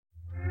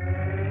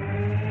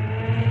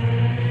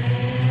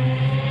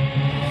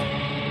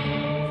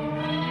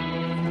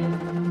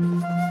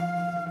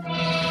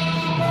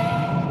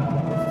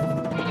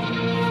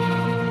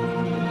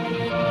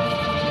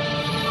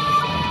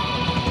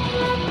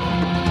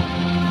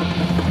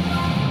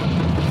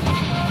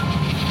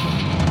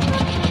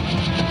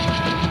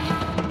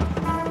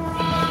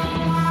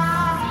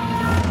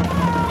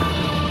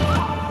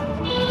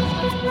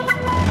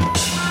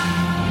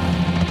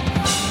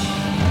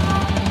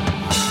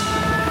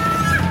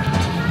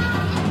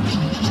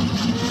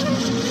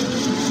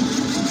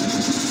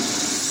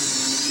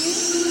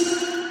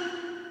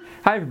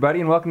Hi, everybody,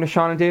 and welcome to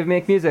Sean and Dave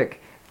Make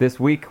Music. This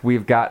week,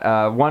 we've got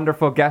a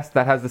wonderful guest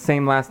that has the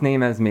same last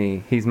name as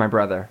me. He's my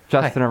brother,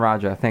 Justin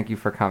Araja. Thank you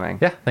for coming.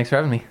 Yeah, thanks for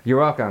having me. You're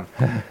welcome.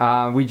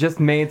 We just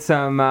made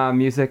some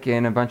music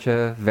in a bunch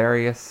of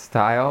various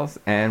styles,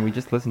 and we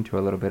just listened to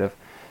a little bit of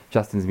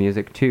Justin's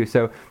music, too.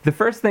 So the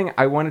first thing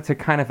I wanted to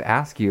kind of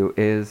ask you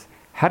is,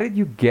 how did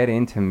you get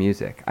into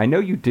music? I know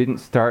you didn't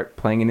start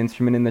playing an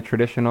instrument in the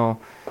traditional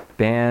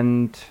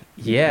band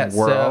world.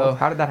 So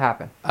how did that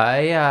happen?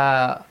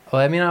 I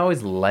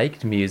always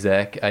liked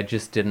music. I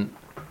just didn't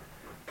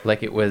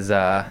like it was.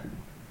 Sorry,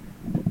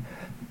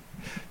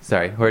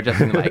 we're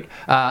adjusting the mic.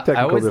 I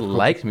always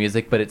liked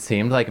music, but it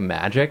seemed like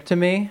magic to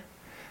me.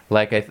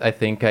 Like I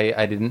think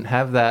I didn't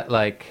have that.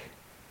 Like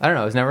I don't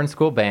know. I was never in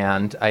school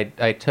band.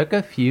 I took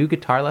a few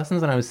guitar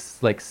lessons when I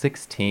was like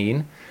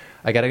 16.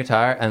 I got a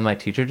guitar, and my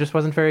teacher just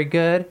wasn't very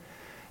good.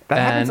 That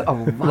happens a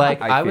lot.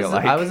 Like I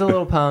was a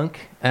little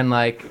punk, and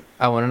like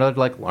I wanted to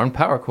like learn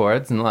power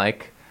chords, and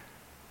like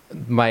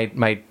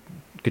my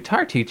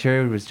guitar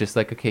teacher was just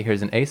like, okay,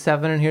 here's an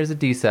A7 and here's a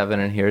D7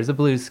 and here's a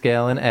blues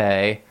scale in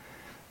A,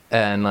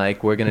 and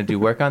like we're gonna do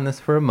work on this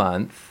for a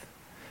month.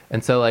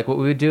 And so like what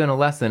we would do in a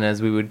lesson is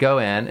we would go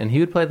in and he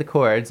would play the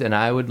chords and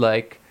I would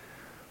like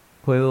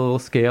play the little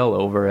scale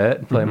over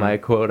it, play my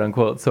quote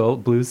unquote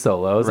blues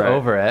solos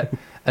over it.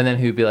 And then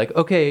he would be like,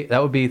 okay,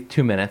 that would be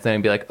 2 minutes. And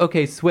I'd be like,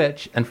 okay,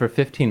 switch. And for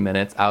 15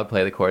 minutes, I would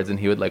play the chords and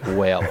he would like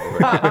wail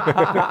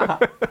over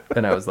it.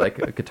 And I was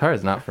like, guitar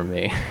is not for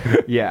me.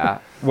 Yeah.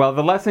 Well,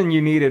 the lesson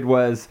you needed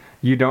was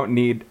you don't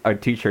need a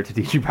teacher to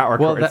teach you power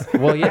chords.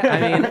 Yeah,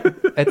 I mean,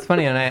 it's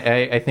funny. And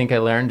I think I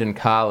learned in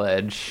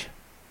college,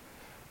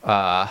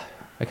 my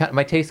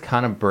taste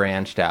kind of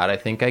branched out. I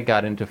think I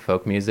got into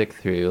folk music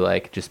through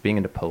like just being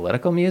into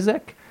political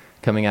music,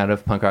 coming out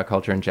of punk rock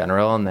culture in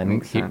general, and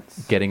then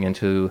getting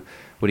into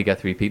Woody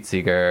Guthrie, Pete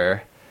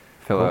Seeger,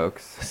 Phil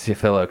Oakes.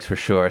 Phil Oakes for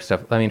sure.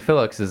 Stuff. I mean, Phil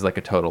Oakes is like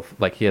a total,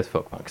 like he has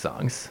folk punk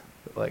songs,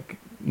 like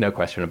no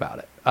question about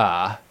it,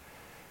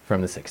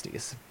 from the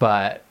 60s.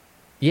 But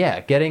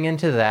yeah, getting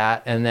into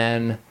that, and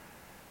then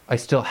I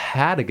still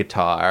had a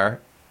guitar.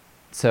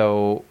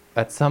 So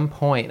at some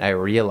point I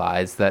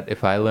realized that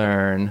if I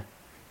learn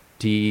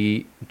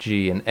D,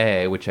 G, and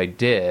A, which I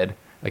did,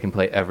 I can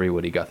play every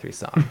Woody Guthrie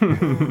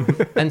song.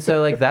 And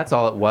so like that's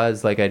all it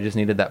was. Like I just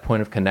needed that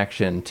point of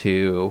connection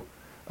to,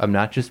 I'm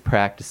not just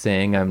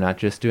practicing, I'm not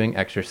just doing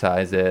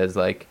exercises.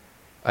 Like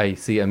I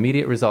see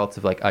immediate results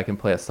of like I can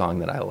play a song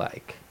that I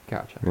like.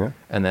 Gotcha. Yeah.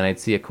 And then I'd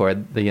see a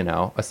chord,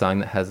 a song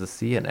that has a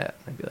C in it.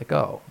 I'd be like,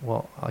 oh,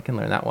 well, I can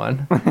learn that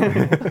one.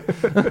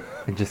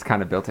 And just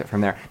kind of built it from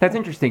there. That's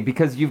interesting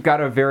because you've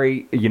got a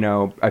very,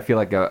 I feel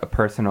like a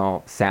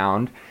personal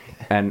sound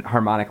and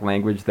harmonic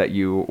language that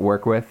you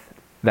work with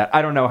that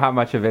I don't know how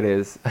much of it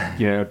is,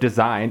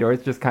 designed or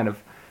it just kind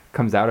of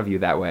comes out of you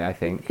that way, I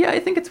think. Yeah, I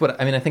think it's what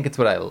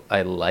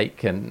I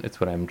like and it's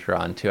what I'm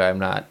drawn to.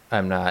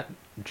 I'm not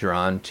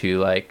drawn to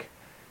like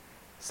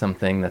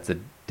something that's a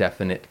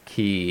definite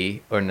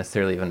key or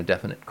necessarily even a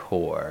definite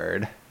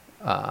chord.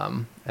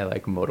 I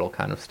like modal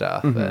kind of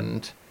stuff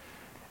and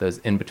those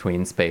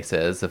in-between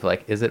spaces of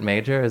like, is it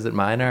major? Is it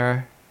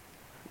minor?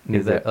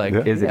 Is it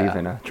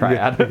even a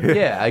triad?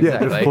 Yeah, exactly.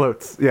 Yeah, just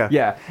floats. Yeah.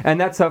 Yeah, and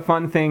that's a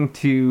fun thing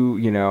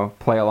to,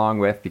 play along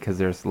with because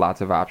there's lots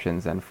of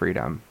options and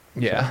freedom.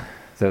 Yeah.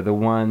 So the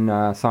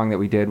one song that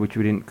we did, which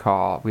we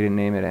didn't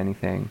name it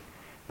anything,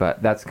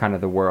 but that's kind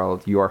of the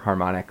world, your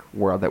harmonic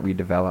world that we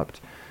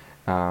developed.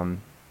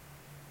 And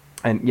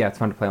yeah, it's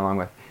fun to play along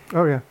with.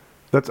 Oh, yeah.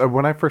 That's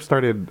when I first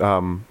started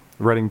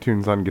writing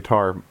tunes on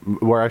guitar,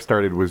 where I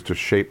started was just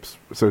shapes.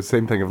 So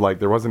same thing of like,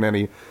 there wasn't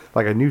any,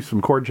 like I knew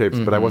some chord shapes,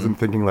 but I wasn't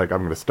thinking like,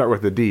 I'm going to start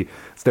with a D.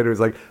 Instead it was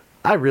like,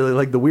 I really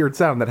like the weird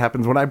sound that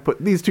happens when I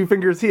put these two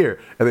fingers here.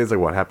 And then it's like,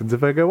 what happens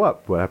if I go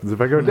up? What happens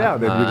if I go down?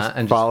 And you're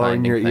just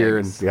following your ear.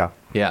 And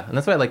Yeah, and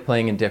that's why I like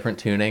playing in different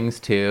tunings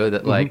too,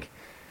 that like,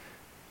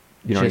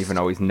 you don't even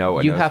always know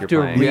what you notes have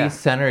you're to playing.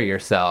 recenter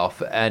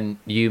yourself, and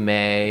you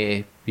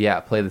may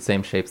play the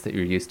same shapes that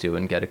you're used to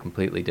and get a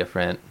completely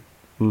different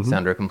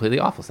sound or a completely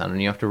awful sound,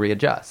 and you have to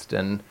readjust,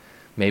 and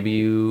maybe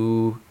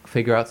you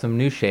figure out some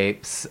new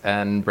shapes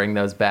and bring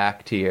those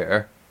back to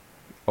your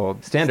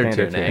old standard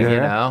tuning,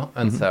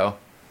 and so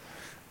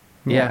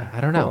I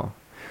don't know.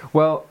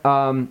 Cool.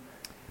 Well,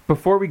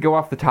 before we go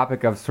off the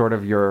topic of sort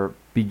of your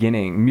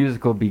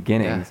musical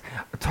beginnings,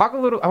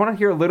 I want to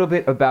hear a little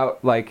bit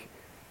about like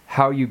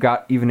how you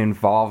got even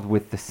involved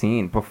with the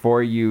scene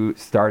before you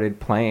started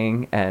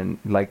playing, and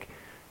like,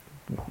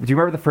 do you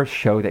remember the first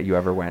show that you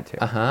ever went to?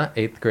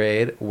 8th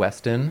grade,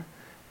 Weston,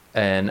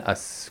 and a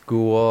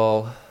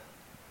school.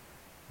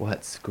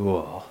 What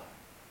school?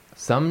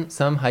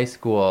 Some high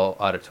school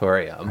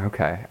auditorium.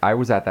 Okay, I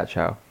was at that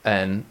show.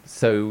 And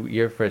so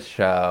your first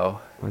show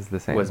was the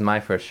same. Was my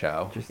first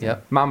show.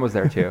 Yep. Mom was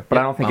there too, but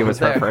I don't think it was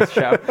her first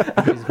show.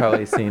 She's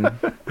probably seen.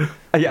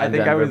 Yeah, I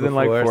think I was in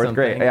like 4th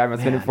grade. Yeah, I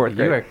must have been in 4th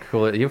grade. You are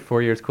cool. You're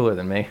 4 years cooler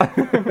than me.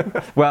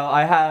 Well,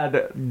 I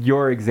had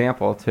your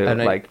example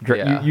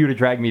to you to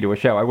drag me to a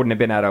show. I wouldn't have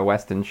been at a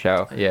Weston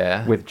show.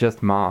 Yeah. With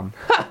just Mom.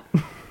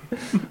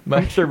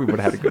 I'm sure we would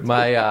have had a good time.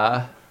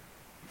 My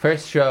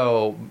first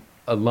show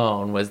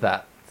alone was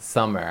that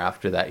summer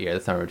after that year, the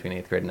summer between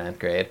 8th grade and 9th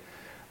grade.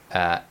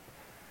 At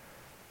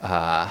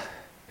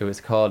it was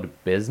called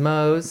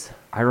Bismo's.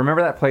 I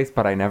remember that place,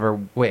 but I never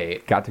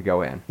Wait, got to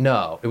go in.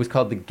 no, it was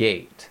called The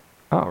Gate.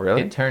 Oh,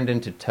 really? It turned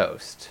into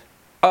Toast.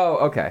 Oh,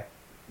 okay.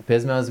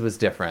 Bismo's was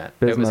different.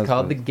 It was Bismo's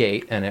called was- The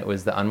Gate, and it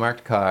was the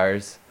unmarked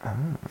cars,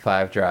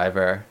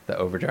 5-driver, the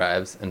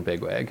overdrives, and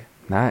bigwig.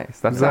 Nice.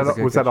 That Was sounds that, like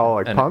a was good that all show.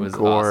 like And it punk was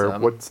or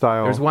awesome. what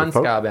style? There was one The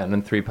folk? ska band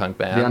and 3 punk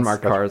bands. The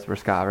unmarked cars were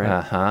ska, right?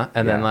 Uh-huh.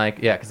 And then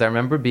Yeah. because I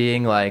remember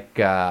being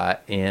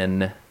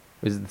it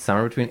was the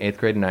summer between 8th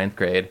grade and 9th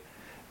grade,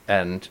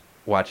 and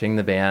watching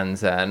the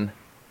bands, and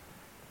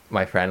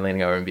my friend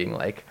leaning over and being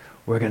like,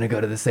 we're going to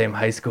go to the same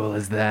high school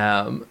as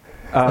them.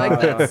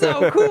 Like, that's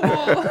so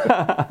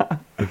cool.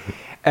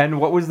 And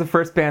what was the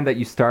first band that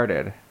you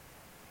started?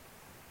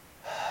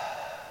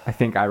 I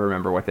think I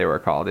remember what they were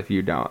called, if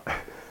you don't.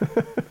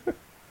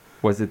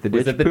 Was it the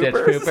Ditch Was it the Ditch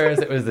Poopers?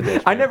 Poopers? It was the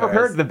Ditch Poopers. I never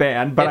heard the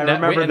band, but I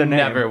remember the name.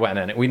 Never went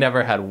in it. We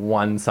never had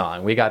one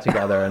song. We got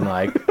together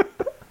and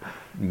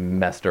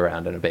messed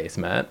around in a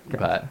basement.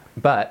 Gotcha.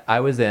 But I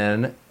was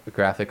in a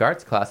graphic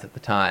arts class at the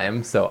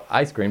time, so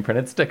I screen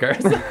printed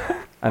stickers. And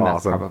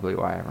that's Awesome. probably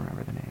why I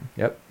remember the name.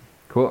 Yep.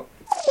 Cool.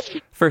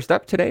 First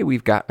up today,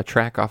 we've got a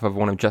track off of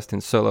one of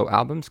Justin's solo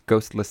albums,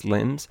 Ghostless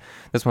Limbs.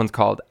 This one's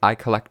called I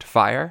Collect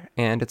Fire,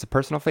 and it's a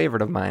personal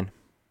favorite of mine.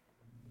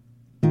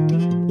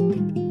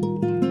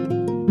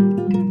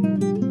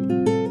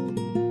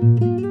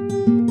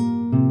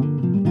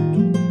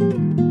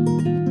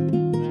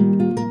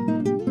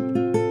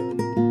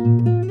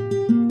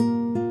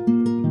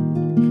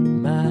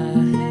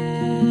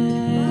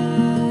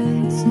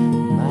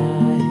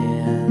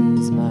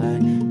 My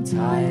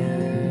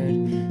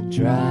tired,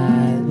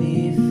 dry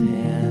leaf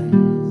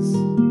hands.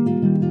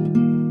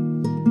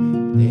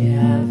 They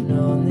have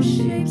known the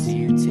shapes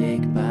you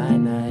take by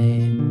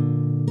night.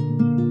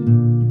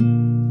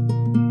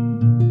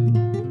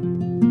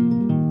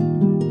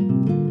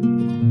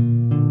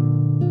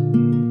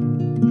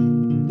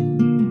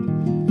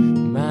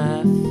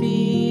 My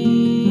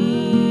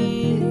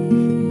feet,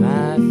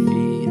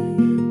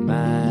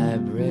 my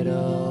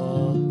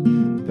brittle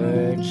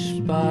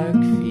birch bark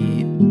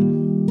feet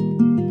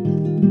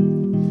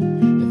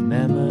have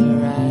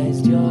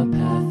memorized your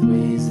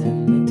pathways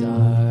in the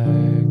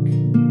dark,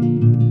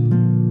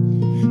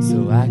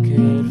 so I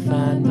could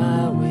find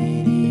my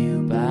way to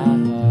you by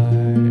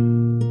heart.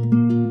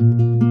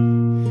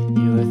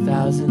 You're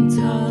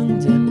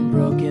 1,000-tongued and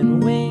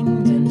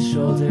broken-winged and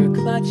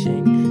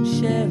shoulder-clutching,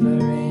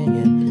 shivering,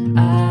 and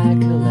I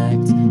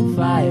collect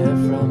fire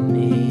from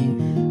the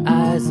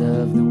eyes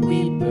of the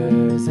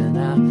weepers, and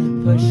I'll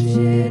push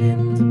it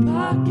into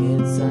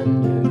pockets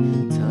under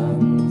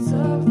tongues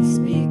of the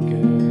speakers.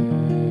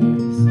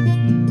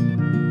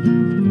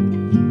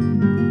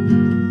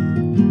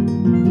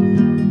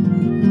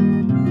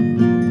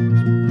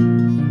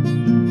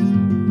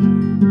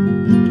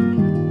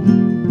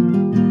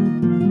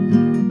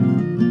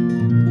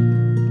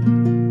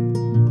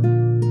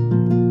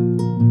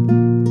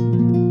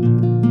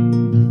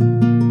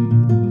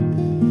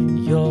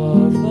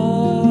 Your voice,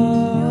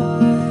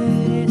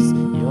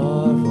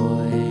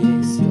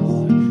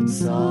 your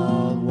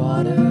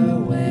saltwater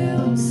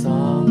whale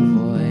song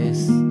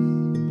voice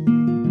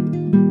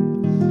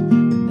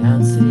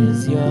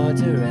announces your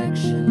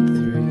direction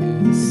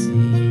through the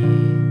sea.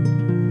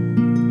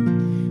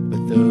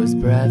 But those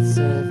breaths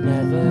have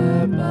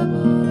never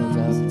bubbled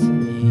up to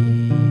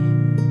me.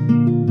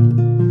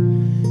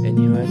 And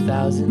you are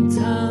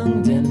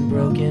 1,000-tongued and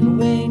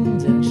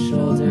broken-winged and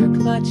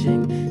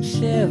shoulder-clutching,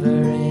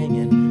 shivering,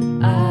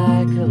 and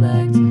I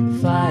collect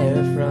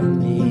fire from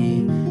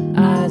the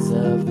eyes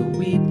of the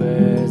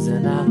weepers,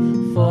 and I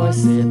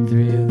force it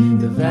through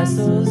the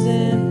vessels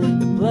in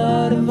the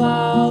blood of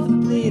all the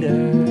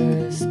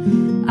bleeders.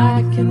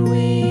 I can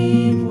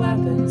weave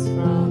weapons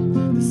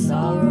from the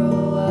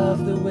sorrow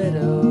of the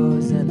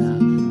widows, and I'll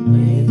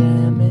lay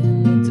them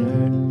in the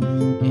dirt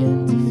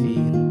in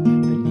defeat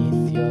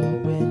beneath your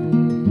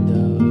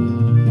window.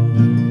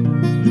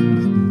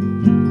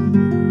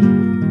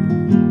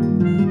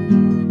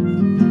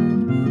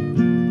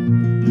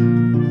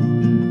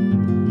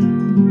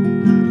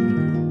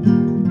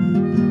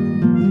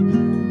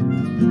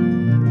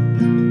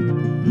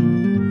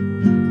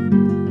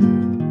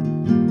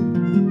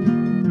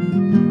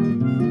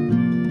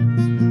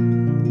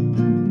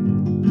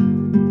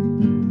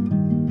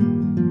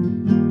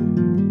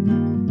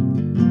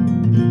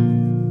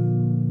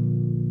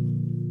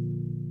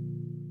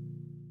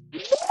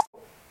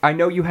 I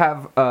know you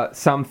have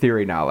some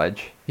theory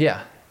knowledge.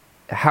 Yeah.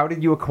 How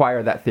did you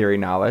acquire that theory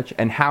knowledge,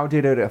 and how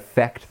did it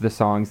affect the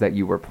songs that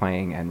you were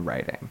playing and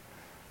writing?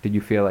 Did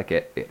you feel like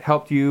it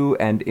helped you,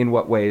 and in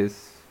what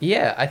ways?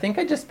 Yeah, I think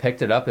I just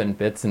picked it up in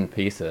bits and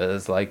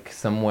pieces. Like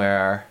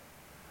somewhere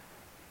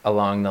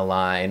along the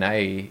line,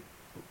 I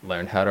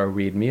learned how to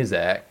read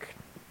music,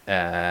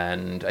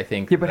 and I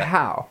think. Yeah, but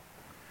how?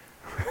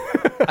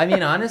 I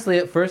mean, honestly,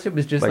 at first it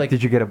was just Like, like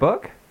did you get a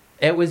book?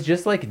 It was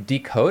just like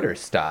decoder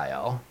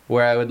style,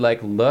 where I would like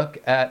look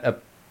at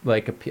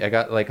I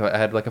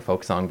had like a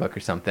folk song book or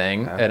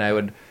something, Okay. and I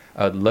would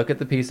look at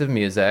the piece of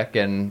music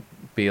and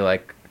be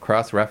like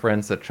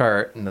cross-reference a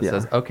chart, and it Yeah.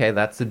 says, okay,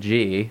 that's a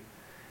G.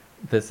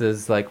 This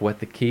is like what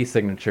the key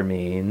signature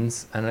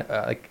means, and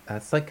like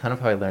that's like kind of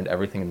how I learned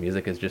everything in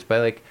music, is just by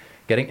like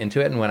getting into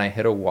it, and when I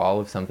hit a wall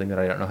of something that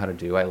I don't know how to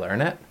do, I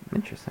learn it.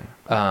 Interesting.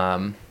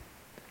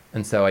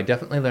 And so I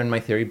definitely learned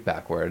my theory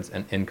backwards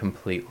and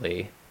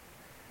incompletely.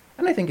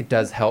 And I think it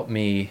does help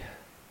me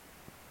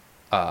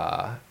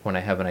when I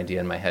have an idea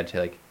in my head to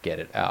like get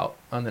it out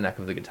on the neck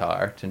of the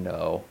guitar to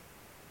know.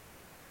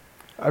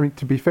 I mean,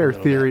 to be fair, A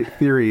little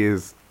theory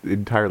is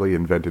entirely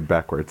invented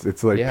backwards.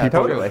 It's like Yeah,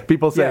 people, totally.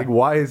 people saying, Yeah.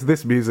 "Why is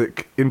this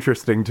music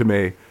interesting to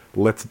me?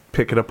 Let's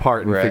pick it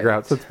apart and Right. figure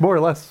out." So it's more or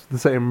less the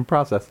same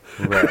process.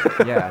 Right.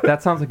 Yeah,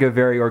 that sounds like a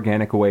very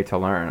organic way to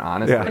learn,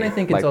 honestly. Yeah. And I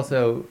think Like, it's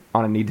also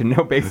on a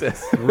need-to-know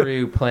basis.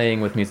 through playing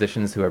with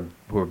musicians who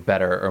are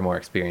better or more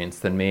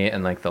experienced than me,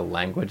 and like the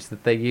language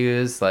that they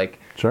use, like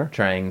Sure.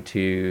 trying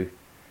to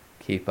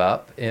keep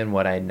up in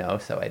what I know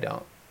so I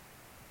don't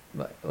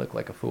look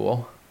like a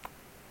fool.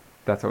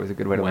 That's always a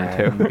good way to learn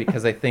When- too.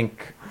 because I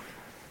think,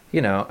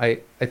 I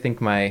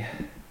think my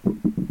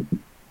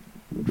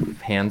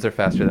hands are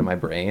faster than my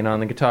brain on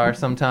the guitar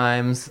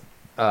sometimes.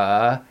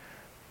 Yeah,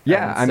 and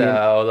I mean-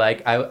 so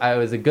like I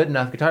was a good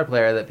enough guitar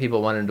player that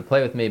people wanted to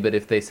play with me, but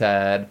if they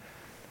said,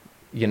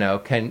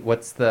 can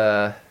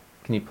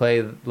you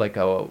play like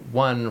a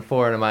 1,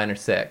 4, and a minor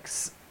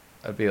 6,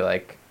 I'd be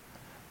like,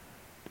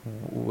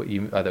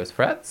 are those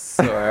frets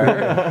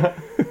or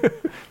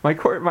My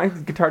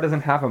guitar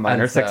doesn't have a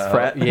minor And 6 so,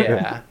 fret.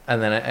 Yeah,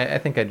 and then I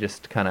think I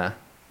just kind of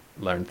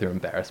learned through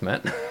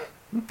embarrassment.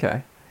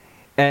 Okay.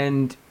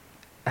 And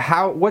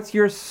what's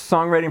your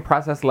songwriting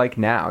process like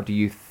now? Do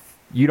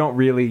you don't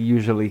really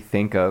usually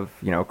think of,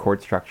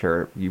 chord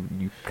structure.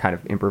 You kind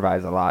of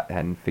improvise a lot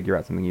and figure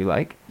out something you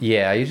like?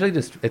 Yeah, I usually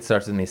it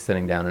starts with me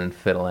sitting down and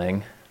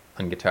fiddling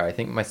on guitar. I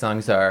think my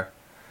songs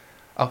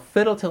I'll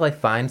fiddle till I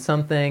find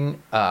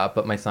something,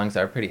 but my songs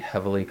are pretty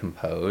heavily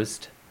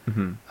composed,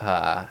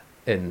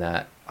 in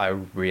that I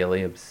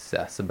really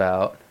obsess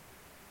about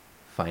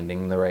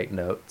finding the right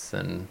notes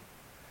and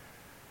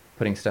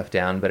putting stuff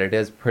down, but it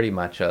is pretty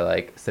much a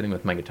like sitting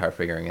with my guitar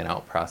figuring it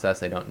out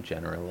process. I don't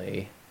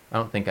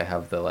think I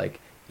have the like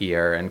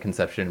ear and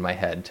conception in my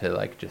head to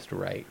like just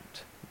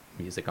write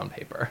music on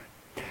paper.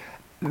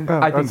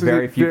 I think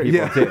very few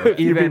people do.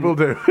 Few people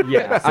do.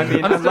 Yeah, I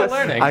mean, I'm still unless,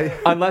 learning.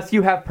 unless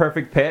you have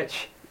perfect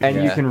pitch and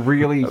you Yeah. can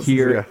really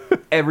hear yeah.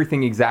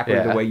 everything exactly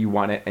the Yeah. way you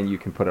want it and you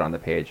can put it on the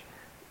page.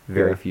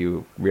 Very Yeah.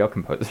 few real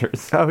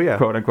composers, Oh, yeah.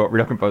 quote unquote,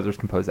 real composers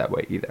compose that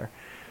way either.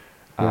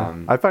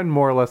 I find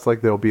more or less like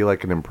there'll be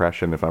like an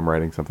impression if I'm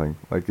writing something.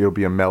 Like there'll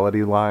be a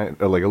melody line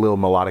or like a little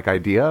melodic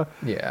idea.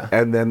 Yeah.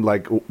 And then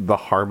like the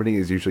harmony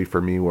is usually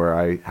for me where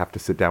I have to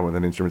sit down with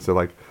an instrument. So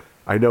like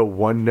I know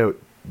one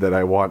note that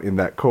I want in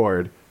that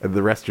chord and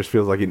the rest just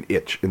feels like an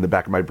itch in the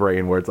back of my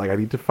brain where it's like I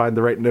need to find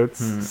the right notes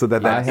so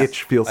that that I-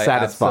 itch feels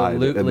satisfied. I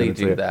and then absolutely it's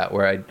do like- that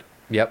where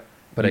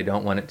but I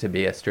don't want it to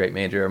be a straight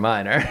major or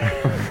minor.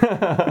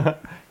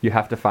 You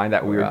have to find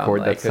that weird Where I'm chord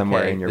like, that's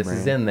somewhere okay, in your this brain.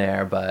 is in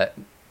there, but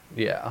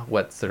yeah,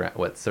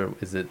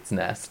 is its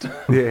nest?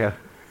 Yeah.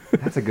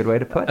 That's a good way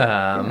to put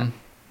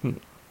it.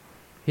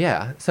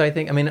 Yeah. So I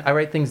think, I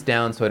write things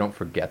down so I don't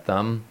forget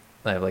them.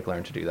 I've like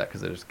learned to do that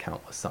because there's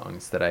countless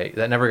songs that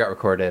never got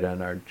recorded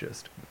and are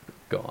just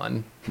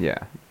gone. Yeah.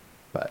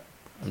 But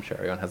I'm sure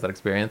everyone has that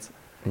experience.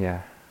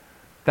 Yeah.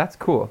 That's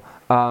cool.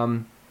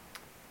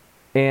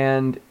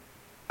 And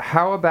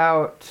how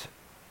about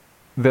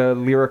the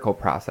lyrical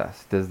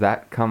process? Does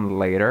that come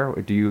later?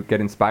 Do you get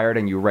inspired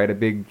and you write a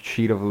big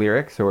sheet of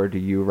lyrics, or do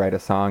you write a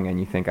song and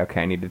you think,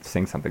 okay, I need to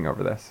sing something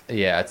over this?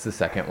 Yeah, it's the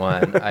second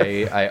one.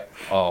 I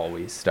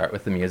always start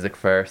with the music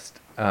first,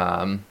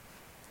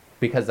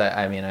 because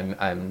I'm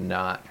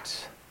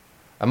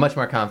much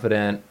more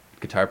confident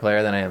guitar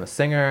player than I am a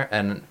singer,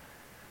 and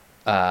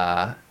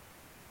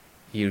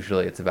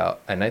usually it's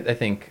about, and I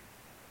think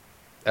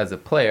as a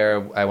player,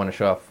 when I want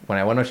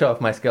to show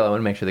off my skill, I want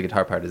to make sure the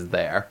guitar part is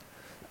there,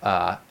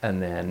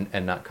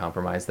 and not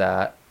compromise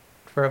that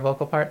for a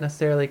vocal part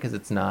necessarily, because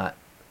it's not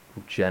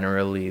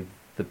generally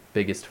the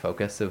biggest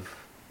focus of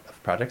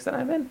projects that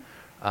I'm in.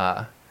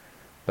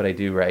 But I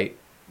do write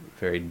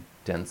very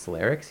dense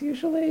lyrics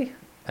usually,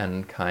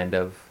 and kind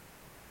of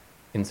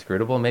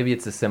inscrutable. Maybe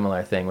it's a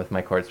similar thing with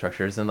my chord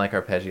structures and like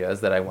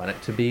arpeggios, that I want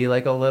it to be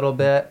like a little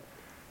bit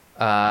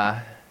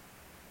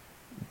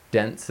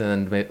dense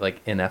and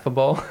like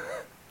ineffable.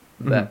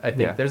 That I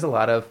think yeah. there's a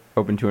lot of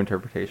Open to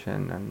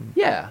interpretation and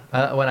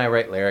when I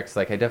write lyrics,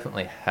 like I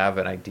definitely have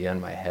an idea in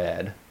my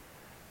head.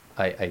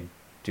 I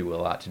do a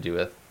lot to do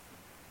with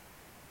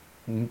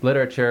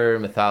literature,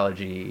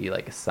 mythology,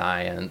 like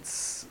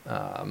science,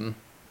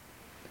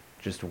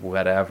 just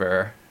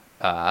whatever,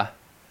 and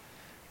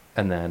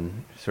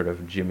then sort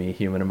of jimmy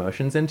human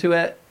emotions into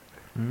it,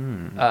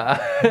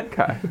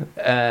 okay.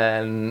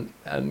 and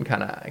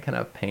kind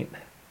of paint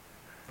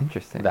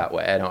Interesting. that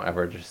way. I don't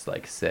ever just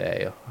like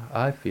say,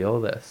 I feel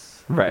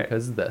this. Right.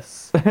 Because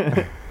this.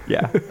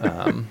 Yeah.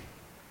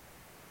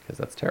 Because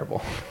that's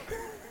terrible.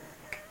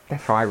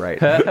 That's how I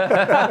write.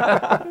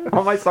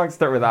 All my songs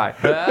start with I.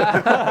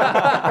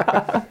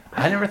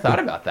 I never thought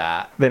about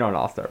that. They don't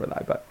all start with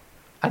I, but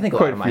I think a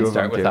Quite lot of a few mine of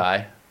start them with do.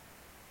 I.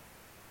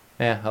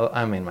 Yeah,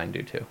 I mean, mine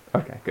do too.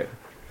 okay, good.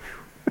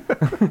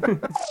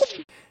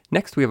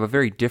 Next, we have a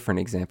very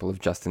different example of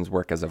Justin's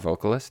work as a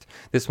vocalist.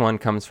 This one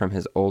comes from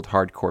his old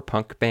hardcore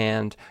punk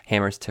band,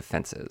 Hammers to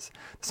Fences.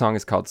 The song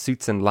is called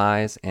Suits and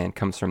Lies and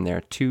comes from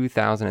their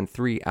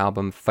 2003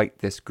 album Fight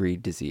This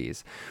Greed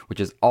Disease,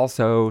 which is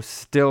also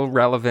still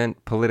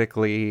relevant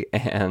politically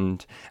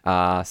and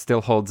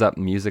still holds up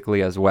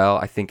musically as well.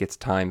 I think it's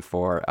time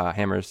for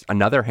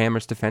another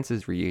Hammers to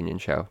Fences reunion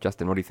show.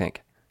 Justin, what do you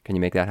think? Can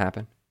you make that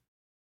happen?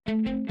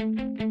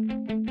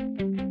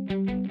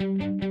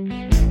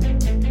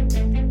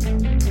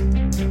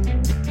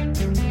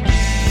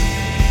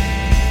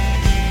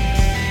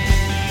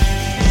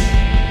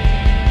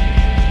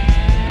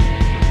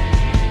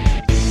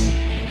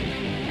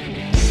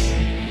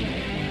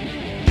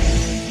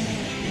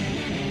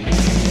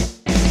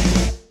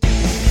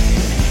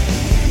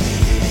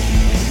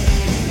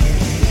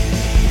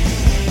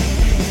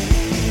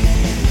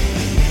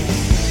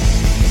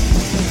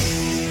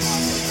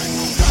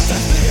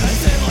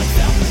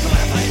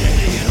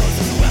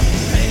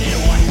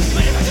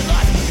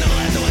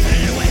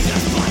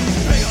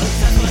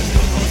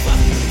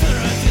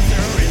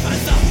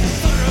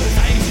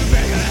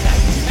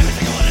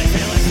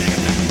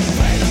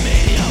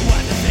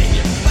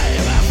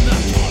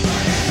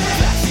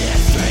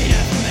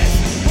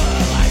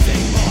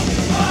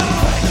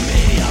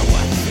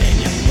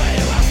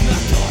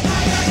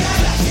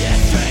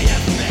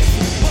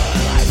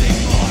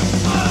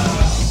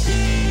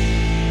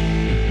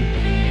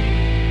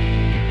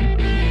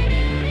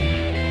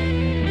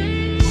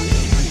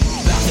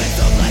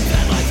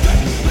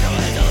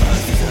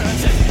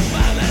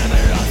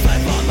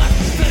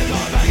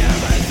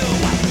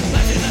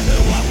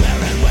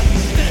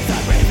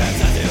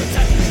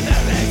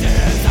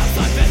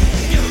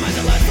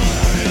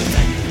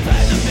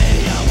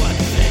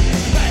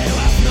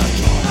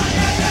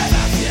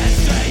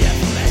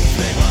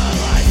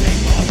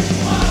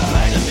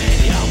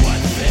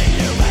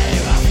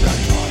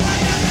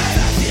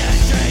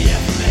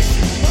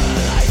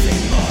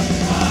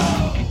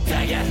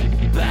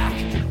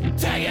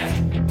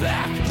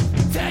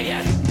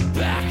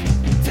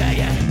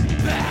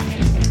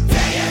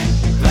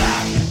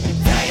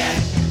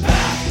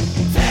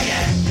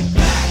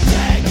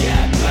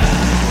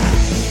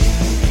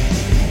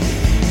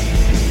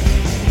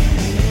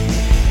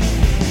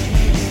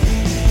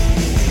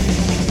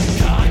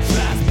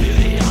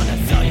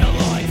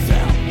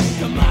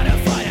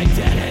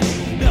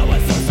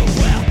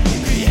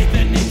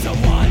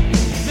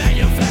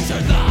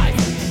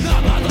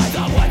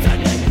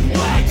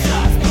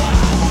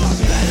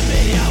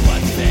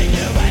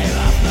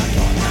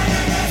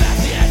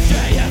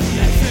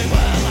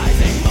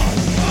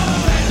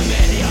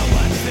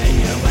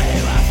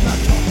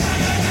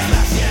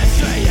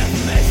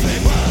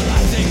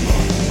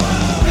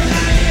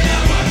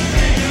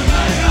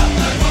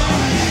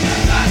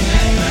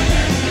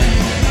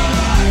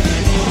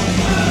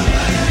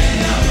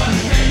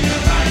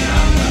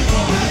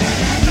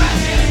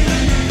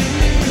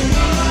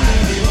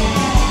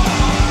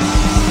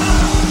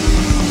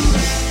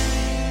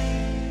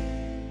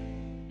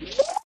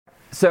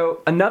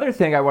 So another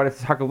thing I wanted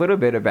to talk a little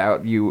bit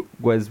about you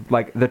was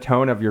like the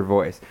tone of your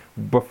voice.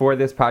 Before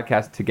this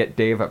podcast, to get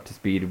Dave up to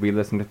speed, we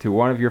listened to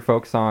one of your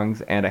folk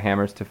songs and a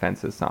Hammers to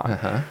Fences song.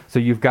 Uh-huh. So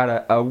you've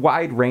got a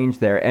wide range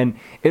there. And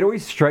it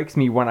always strikes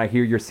me when I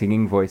hear your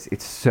singing voice,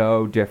 it's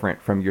so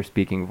different from your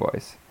speaking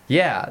voice.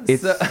 Yeah.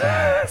 It's-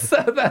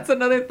 So that's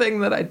another thing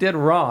that I did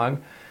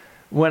wrong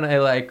when I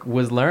like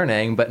was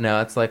learning, but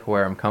now it's like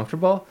where I'm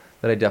comfortable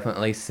that I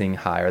definitely sing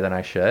higher than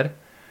I should,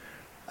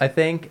 I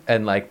think,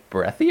 and like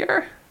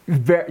breathier.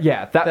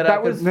 Yeah, that That I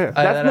was could- that's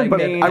that the I But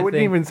could- main I wouldn't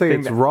think- even say thing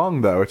it's that-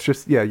 wrong though. It's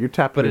just you're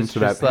tapping But it's into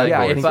that. just like,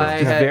 yeah, if it's I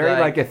just had, very like-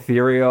 like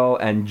ethereal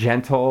and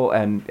gentle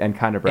and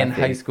kind of breathy. In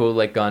high school,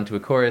 like gone to a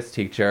chorus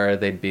teacher,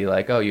 they'd be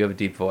like, "Oh, you have a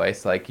deep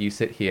voice. Like you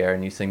sit here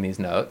and you sing these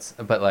notes."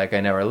 But like I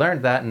never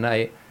learned that, and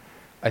I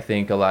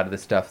think a lot of the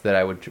stuff that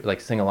I would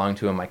like sing along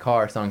to in my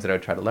car, songs that I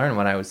would try to learn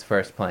when I was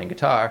first playing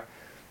guitar,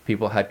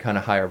 people had kind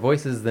of higher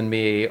voices than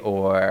me,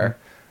 or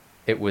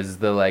it was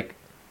the like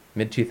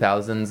mid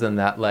 2000s and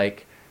that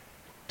like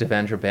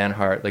Devendra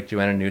Banhart, like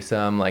Joanna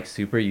Newsom, like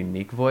super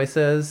unique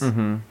voices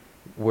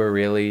were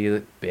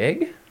really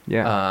big.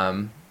 Yeah.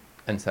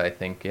 And so I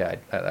think, yeah,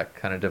 that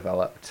kind of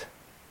developed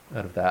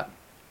out of that.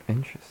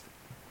 Interesting.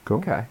 Cool.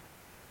 Okay.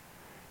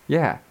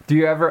 Yeah. Do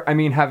you ever,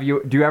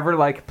 do you ever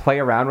like play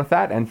around with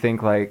that and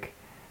think like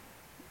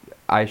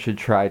I should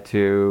try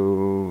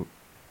to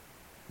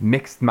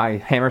mix my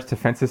Hammers to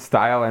Fences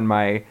style and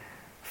my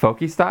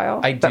folky style?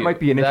 I That do. might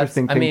be an That's-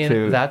 interesting I thing mean,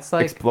 to that's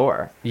like-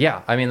 explore.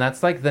 Yeah, I mean,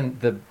 that's like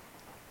the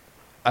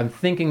I'm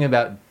thinking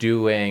about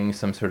doing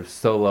some sort of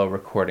solo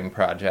recording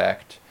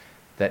project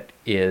that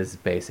is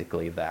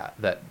basically that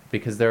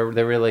because there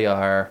really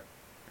are.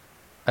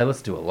 I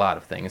listen to a lot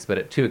of things, but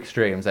at two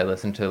extremes, I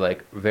listen to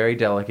like very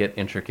delicate,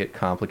 intricate,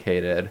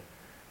 complicated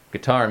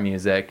guitar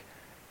music,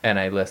 and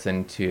I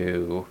listen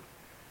to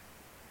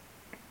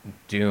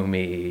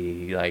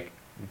doomy, like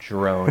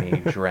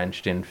drony,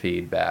 drenched in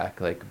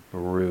feedback, like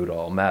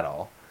brutal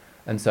metal.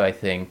 And so I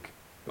think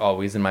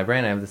always in my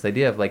brain I have this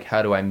idea of like,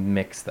 how do I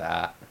mix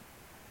that?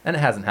 And it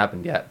hasn't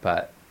happened yet,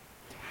 but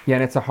Yeah,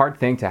 and it's a hard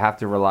thing to have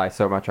to rely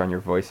so much on your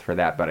voice for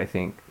that, but I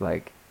think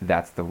like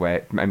that's the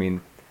way. I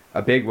mean,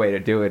 a big way to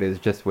do it is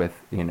just with,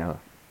 you know,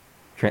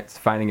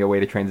 finding a way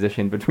to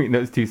transition between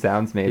those two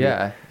sounds maybe.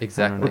 yeah,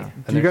 exactly. know.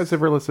 And Do you there's- guys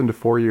ever listen to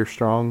 4 Year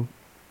Strong?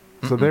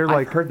 So they're I've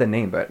like heard the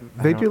name, but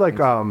I they don't do like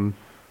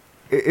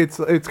think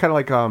so. it's kind of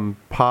like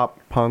pop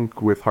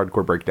punk with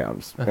hardcore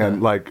breakdowns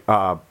and like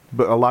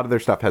but a lot of their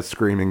stuff has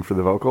screaming for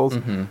the vocals.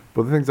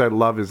 But the things I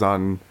love is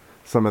on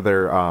some of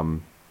their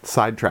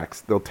side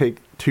tracks they'll take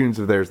tunes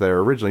of theirs that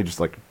are originally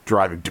just like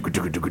driving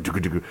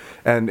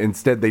and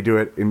instead they do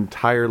it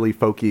entirely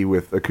folky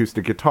with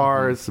acoustic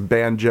guitars,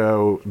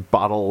 banjo,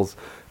 bottles,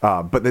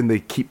 but then they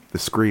keep the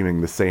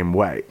screaming the same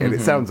way and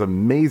it sounds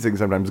amazing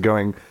sometimes,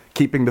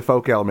 keeping the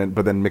folk element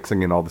but then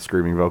mixing in all the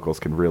screaming vocals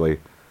can really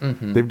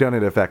they've done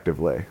it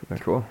effectively.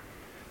 Cool.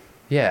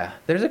 Yeah,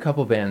 there's a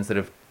couple bands that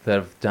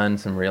have done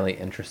some really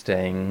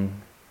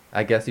interesting.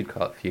 I guess you'd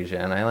call it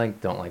fusion. I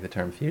don't like the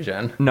term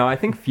fusion. No, I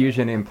think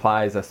fusion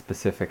implies a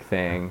specific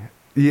thing.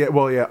 Yeah,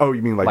 well, yeah. Oh,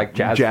 you mean like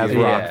jazz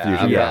rock fusion.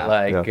 fusion? Yeah,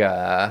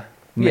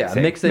 like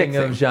mixing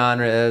of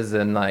genres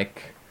and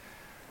like,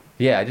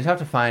 yeah, I just have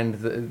to find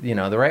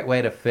the right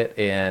way to fit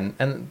in.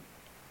 And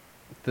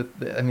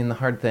the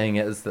hard thing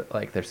is that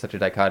like there's such a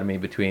dichotomy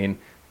between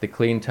the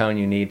clean tone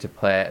you need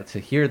to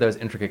hear those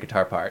intricate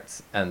guitar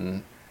parts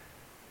and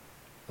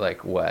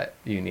like what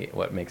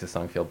makes a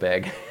song feel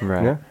big.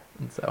 Right. Yeah.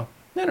 And so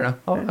I don't know.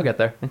 I'll get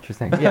there.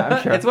 Interesting. Yeah,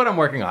 I'm sure. It's what I'm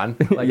working on,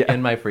 like Yeah.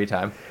 in my free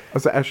time.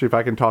 So actually, if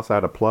I can toss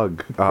out a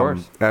plug, of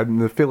course. in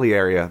the Philly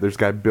area, there's a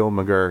guy Bill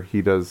McGurr.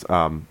 He does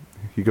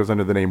he goes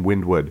under the name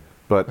Windwood,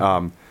 but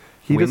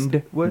he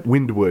Windwood?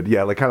 Windwood,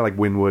 yeah, like kind of like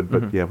Winwood,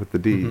 but yeah, with the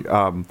D.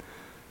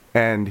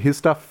 And his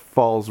stuff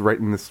falls right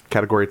in this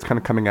category. It's kind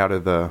of coming out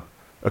of the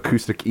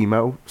acoustic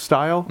emo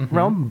style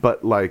realm,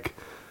 but like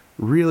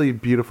really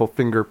beautiful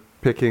finger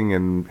picking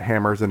and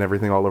hammers and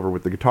everything all over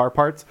with the guitar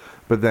parts,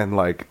 but then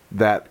like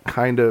that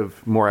kind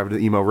of more out of the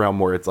emo realm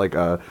where it's like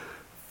a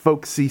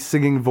folksy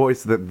singing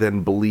voice that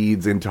then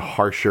bleeds into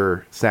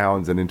harsher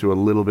sounds and into a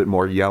little bit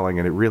more yelling,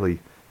 and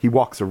he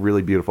walks a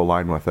really beautiful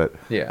line with it.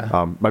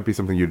 Yeah. Might be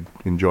something you'd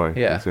enjoy.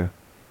 Yeah.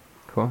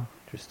 Cool.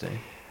 Interesting.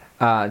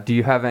 Do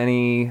you have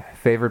any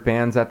favorite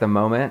bands at the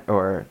moment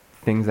or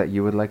things that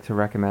you would like to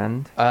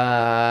recommend?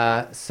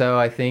 So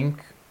I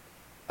think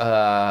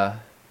The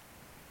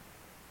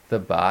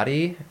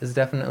Body is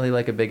definitely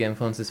like a big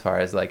influence as far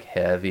as like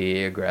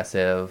heavy,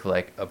 aggressive,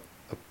 like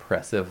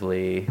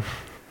oppressively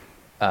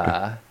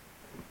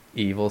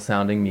evil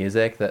sounding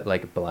music that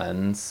like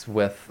blends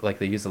with like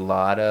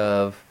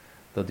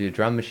they'll do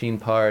drum machine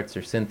parts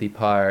or synthy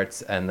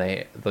parts, and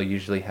they'll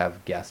usually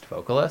have guest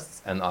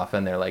vocalists, and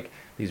often they're like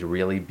these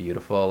really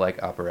beautiful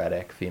like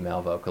operatic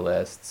female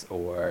vocalists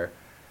or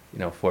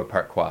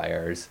 4-part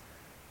choirs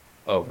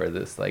over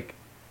this like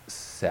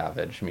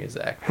savage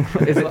music.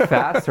 Is it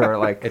fast or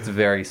like It's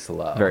very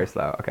slow. very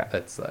slow? Okay.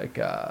 It's like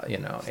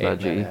Sludgy.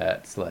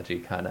 8-minute sludgy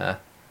kind of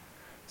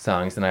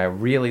songs, and I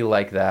really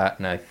like that.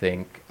 And I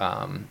think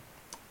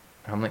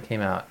Hamlet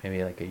came out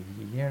maybe like a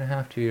year and a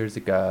half, 2 years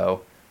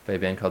ago by a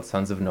band called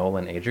Sons of Noel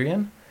and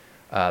Adrian.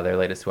 Their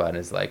latest one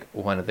is like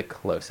one of the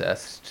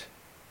closest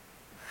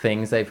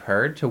things I've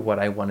heard to what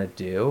I want to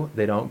do.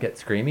 They don't get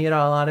screamy at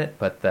all on it,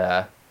 but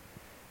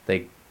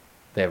they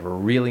have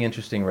really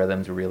interesting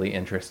rhythms, really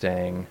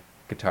interesting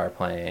guitar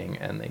playing,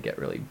 and they get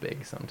really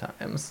big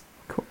sometimes.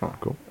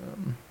 Cool.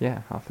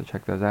 Yeah, I'll have to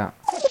check those out.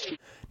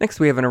 Next,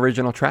 we have an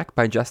original track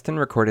by Justin,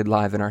 recorded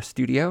live in our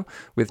studio,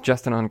 with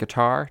Justin on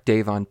guitar,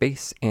 Dave on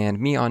bass, and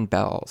me on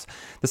bells.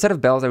 The set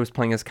of bells I was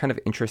playing is kind of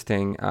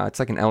interesting. It's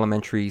like an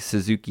elementary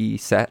Suzuki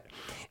set,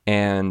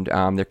 and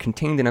they're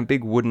contained in a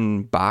big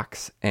wooden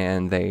box,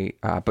 and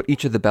but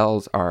each of the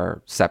bells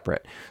are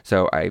separate.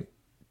 So I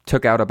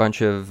took out a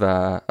bunch of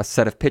a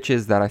set of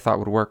pitches that I thought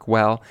would work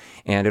well,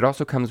 and it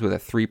also comes with a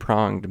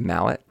 3-pronged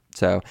mallet.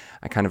 So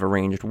I kind of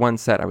arranged one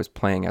set I was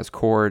playing as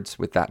chords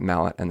with that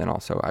mallet, and then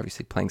also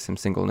obviously playing some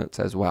single notes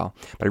as well.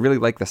 But I really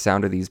like the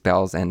sound of these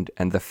bells and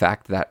the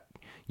fact that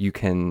you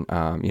can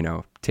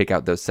take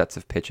out those sets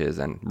of pitches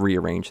and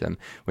rearrange them,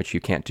 which you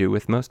can't do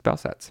with most bell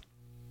sets.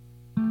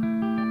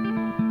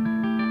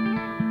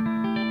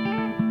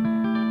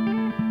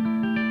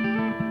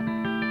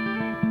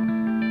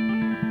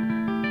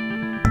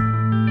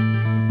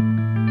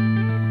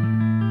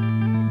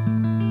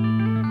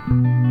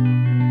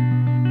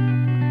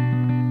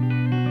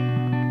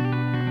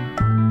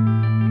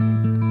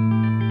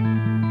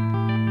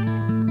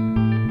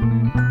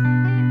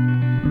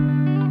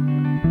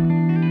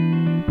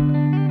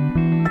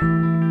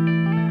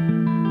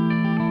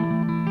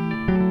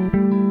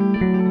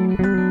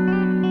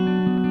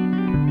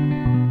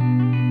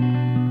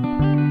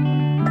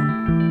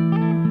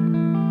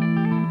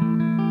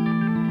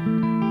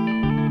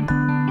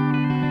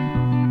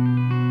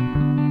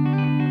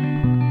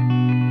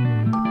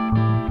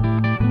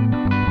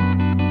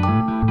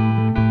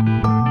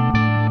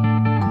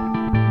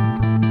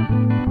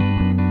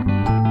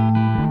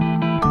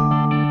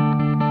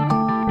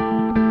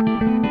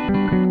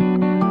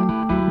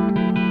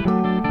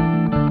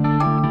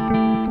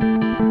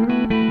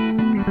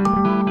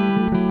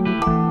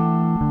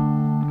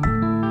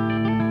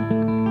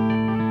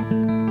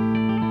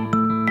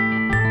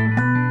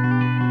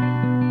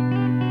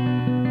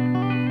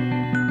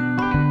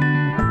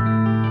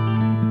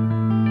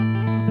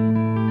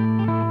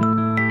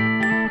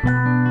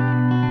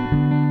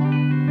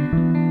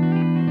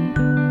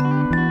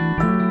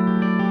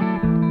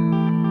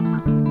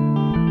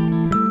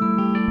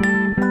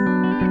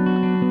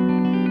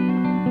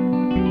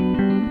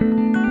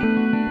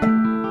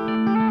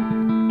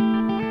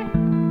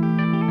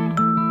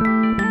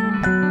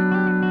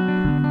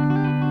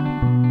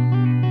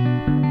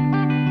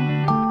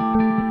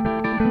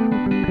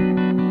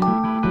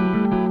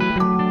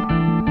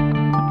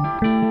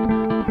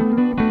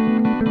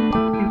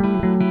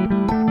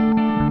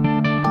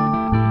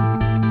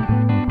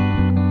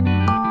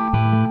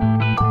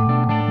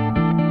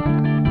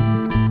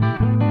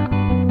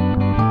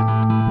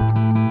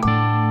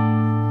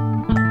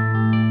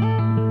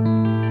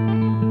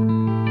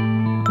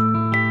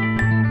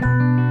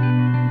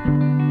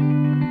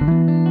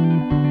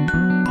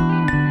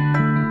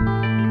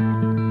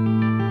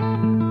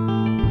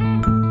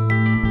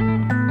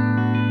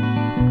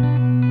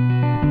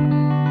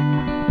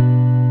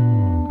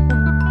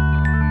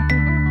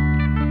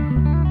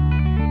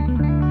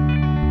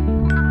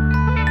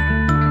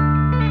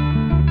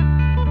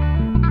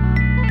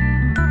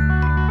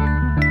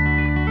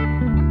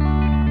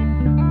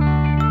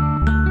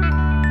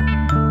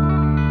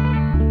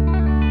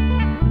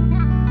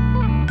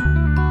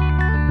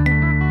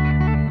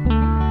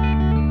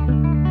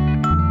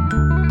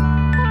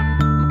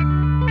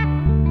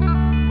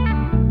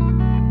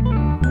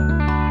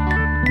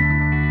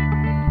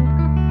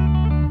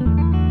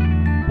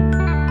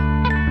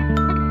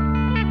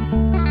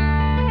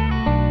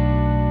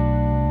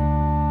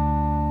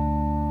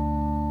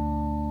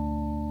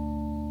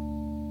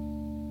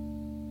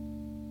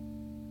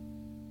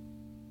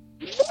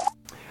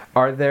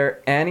 Are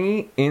there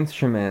any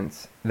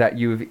instruments that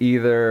you've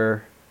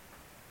either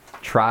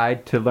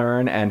tried to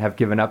learn and have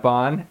given up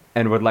on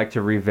and would like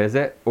to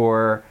revisit,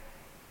 or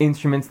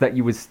instruments that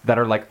that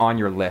are like on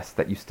your list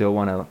that you still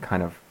want to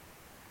kind of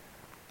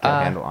get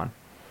a handle on?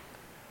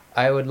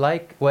 I would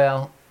like,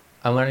 well,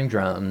 I'm learning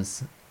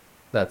drums.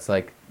 That's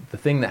like the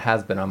thing that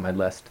has been on my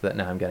list that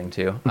now I'm getting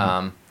to.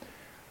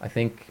 I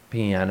think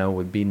piano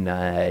would be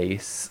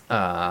nice.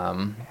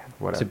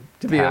 What to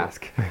a be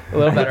task. a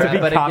little better to be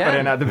at, but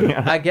confident at the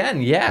piano.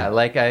 again, yeah,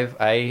 like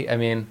I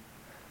mean,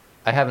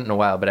 I haven't in a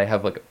while, but I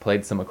have like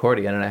played some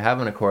accordion, and I have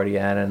an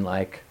accordion, and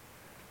like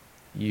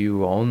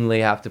you only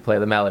have to play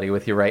the melody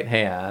with your right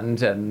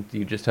hand, and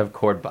you just have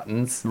chord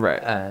buttons,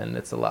 Right. And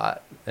it's a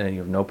lot, and you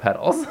have no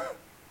pedals.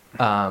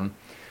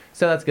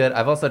 So that's good.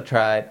 I've also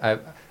tried.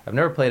 I've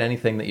never played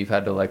anything that you've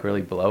had to like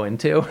really blow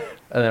into,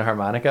 and then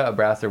harmonica, a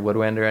brass or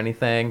woodwind or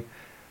anything.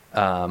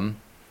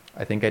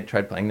 I think I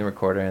tried playing the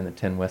recorder and the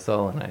tin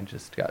whistle, and I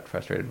just got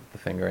frustrated with the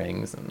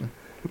fingerings. And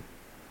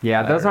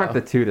Yeah, I those don't aren't know.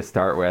 the two to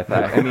start with.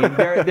 I mean,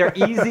 they're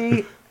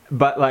easy,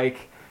 but like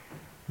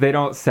they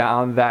don't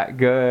sound that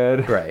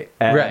good. Right,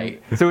 And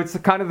right. So it's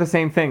kind of the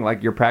same thing.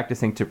 Like you're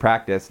practicing to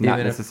practice, not Even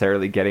if-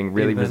 necessarily getting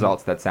really even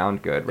results that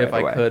sound good right if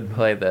away. I could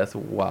play this,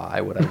 why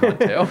would I want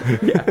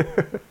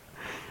to?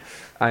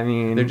 I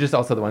mean, They're just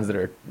also the ones that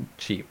are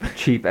cheap.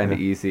 cheap and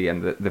easy,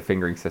 and the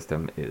fingering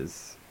system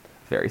is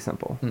very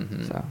simple.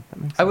 Mhm. So that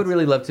makes sense. I would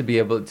really love to be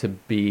able to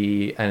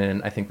be,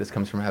 and I think this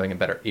comes from having a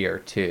better ear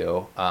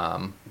too,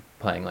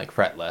 playing like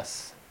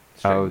fretless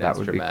Oh, stringed that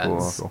would be cool.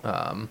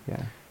 instruments.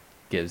 Yeah.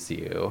 Gives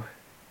you,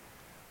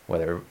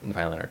 whether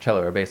violin or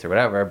cello or bass or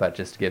whatever, but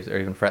just gives, or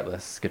even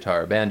fretless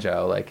guitar or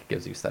banjo, like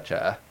gives you such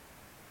a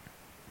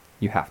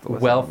You have to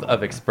listen wealth more.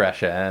 of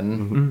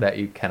expression Mhm. that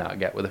you cannot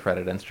get with a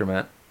fretted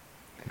instrument.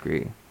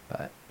 Agree.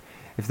 But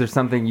If there's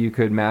something you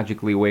could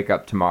magically wake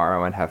up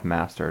tomorrow and have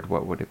mastered,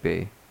 what would it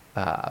be?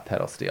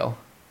 pedal steel,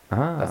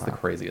 Ah, that's the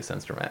craziest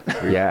instrument.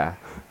 yeah,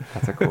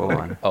 that's a cool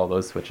one. All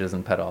those switches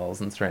and pedals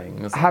and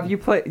strings. Have you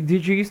played?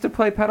 Did you used to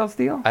play pedal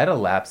steel? I had a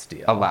lap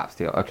steel. A lap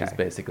steel. Which Okay. is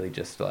basically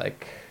just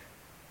like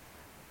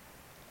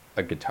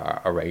a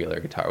guitar, a regular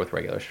guitar with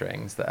regular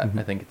strings that Mhm.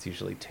 I think it's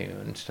usually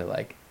tuned to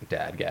like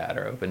DADGAD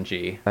or Open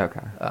G.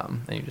 Okay.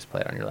 And you just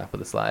play it on your lap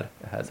with a slide.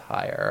 It has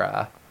higher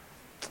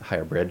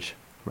bridge.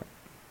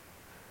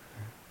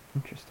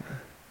 Interesting.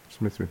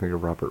 Just makes me think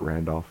of Robert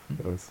Randolph.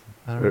 That was,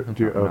 I don't know.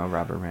 do you- No,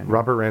 Robert Randolph.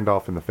 Robert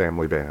Randolph and the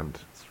Family Band.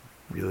 It's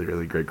a really,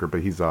 really great group,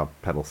 but he's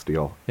pedal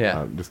steel.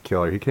 Yeah. Just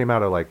killer. He came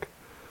out of like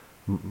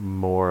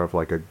more of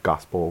like a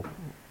gospel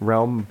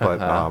realm, but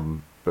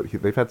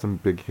they've had some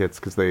big hits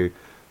because they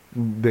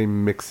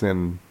mix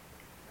in.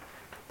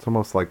 It's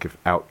almost like if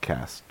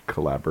Outkast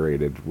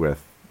collaborated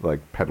with like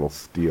pedal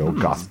steel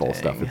gospel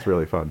stuff. Dang. It's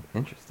really fun.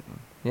 Interesting.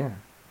 Yeah.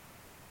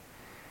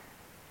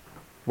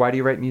 Why do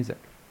you write music?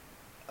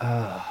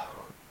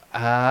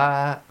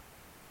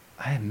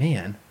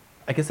 Man,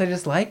 I guess I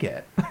just like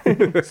it.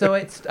 So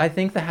I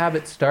think the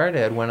habit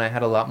started when I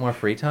had a lot more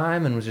free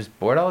time and was just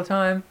bored all the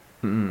time.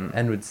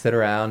 And would sit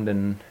around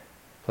and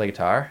play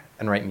guitar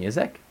and write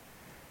music.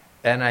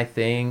 And I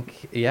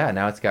think, yeah,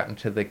 now it's gotten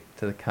to the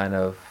kind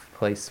of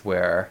place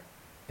where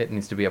it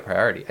needs to be a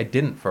priority. I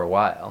didn't for a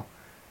while.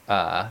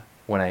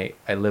 When I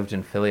lived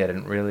in Philly, I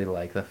didn't really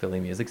like the Philly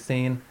music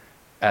scene.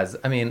 As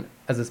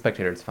a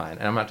spectator, it's fine.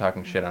 And I'm not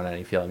talking shit on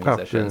any Philly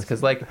musicians yes.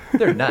 because, like,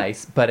 they're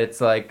nice, but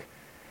it's like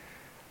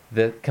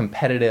the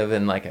competitive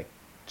and like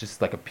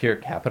just like a pure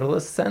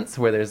capitalist sense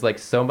where there's like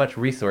so much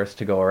resource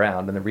to go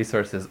around, and the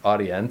resource is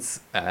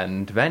audience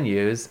and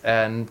venues,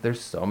 and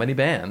there's so many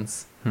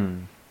bands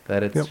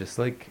that it's Yep. just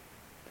like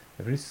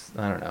I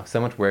don't know, so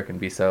much work and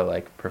be so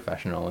like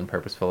professional and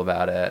purposeful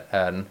about it.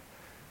 And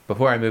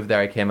before I moved there,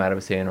 I came out of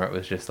a scene where it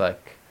was just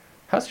like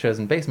house shows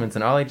and basements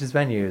and all ages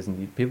venues,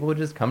 and people would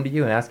just come to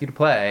you and ask you to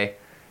play,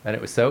 and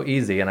it was so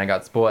easy, and I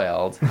got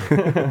spoiled.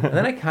 And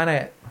then I kind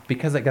of,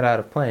 because I got out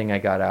of playing, I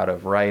got out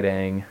of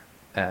writing,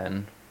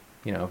 and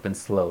I've been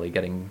slowly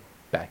getting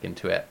back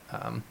into it.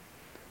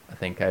 I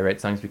think I write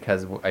songs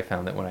because I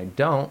found that when I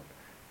don't,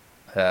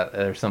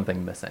 there's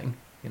something missing.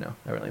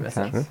 I really miss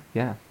Makes it. sense.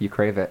 Yeah, you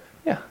crave it.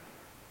 Yeah.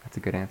 That's a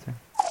good answer.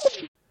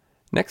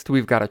 Next,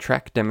 we've got a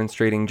track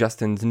demonstrating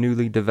Justin's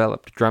newly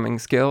developed drumming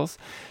skills.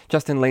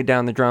 Justin laid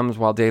down the drums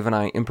while Dave and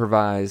I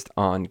improvised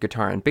on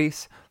guitar and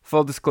bass.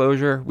 Full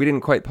disclosure, we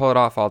didn't quite pull it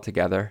off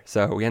altogether,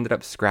 so we ended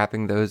up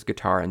scrapping those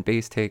guitar and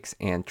bass takes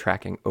and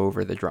tracking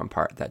over the drum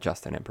part that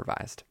Justin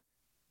improvised.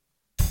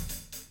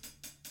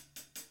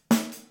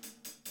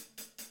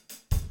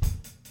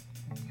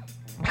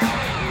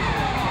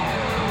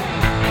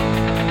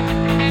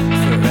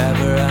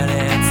 Forever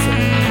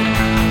unanswered,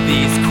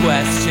 these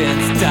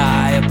questions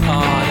die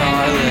upon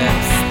our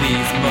lips.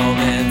 These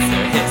moments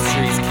are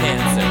history's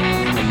cancer,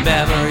 a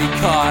memory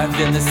carved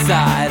in the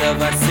side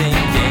of our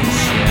sinking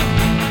ship.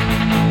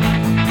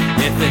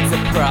 If it's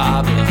a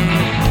problem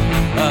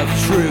of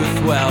truth,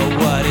 well,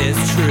 what is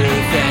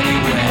truth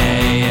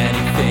anyway?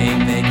 Anything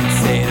they can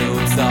say to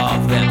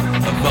absolve them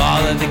of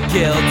all of the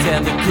guilt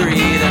and the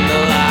greed and the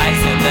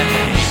lies and the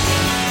hate.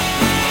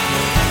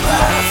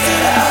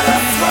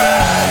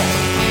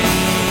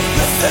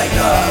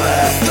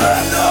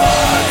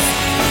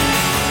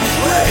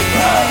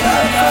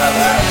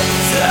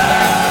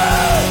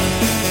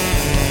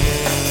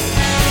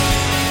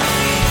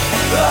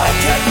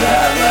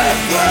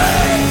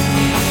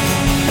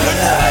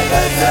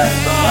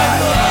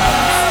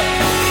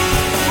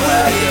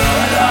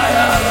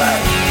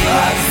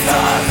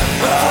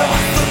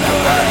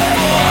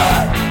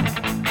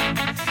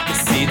 The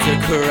seeds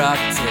are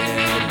corrupted,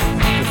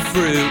 the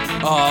fruit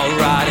all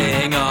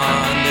rotting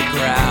on the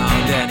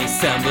ground. Any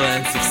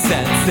semblance of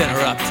sense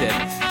interrupted.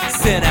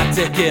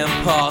 Synaptic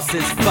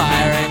impulses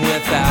firing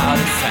without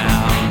a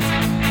sound.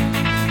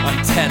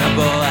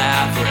 Untenable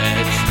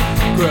average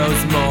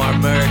grows more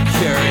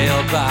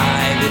mercurial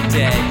by the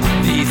day.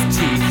 These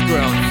teeth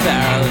grown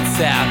feral and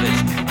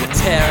savage will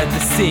tear at the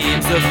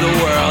seams of the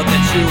world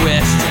that you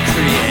wish to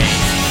create.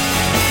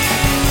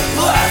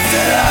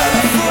 Blasted out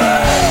of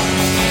flame,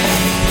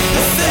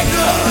 the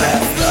signal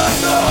is the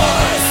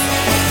noise.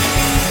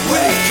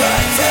 We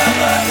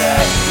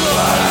contaminate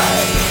blood.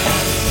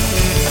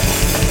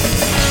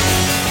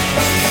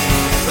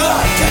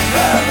 I can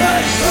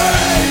barely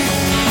breathe.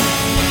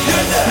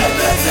 Your name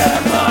is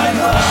in my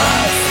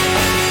life.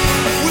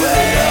 We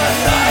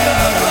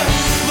annihilate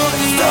the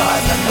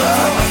stars and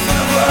burn the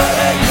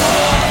burning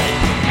light.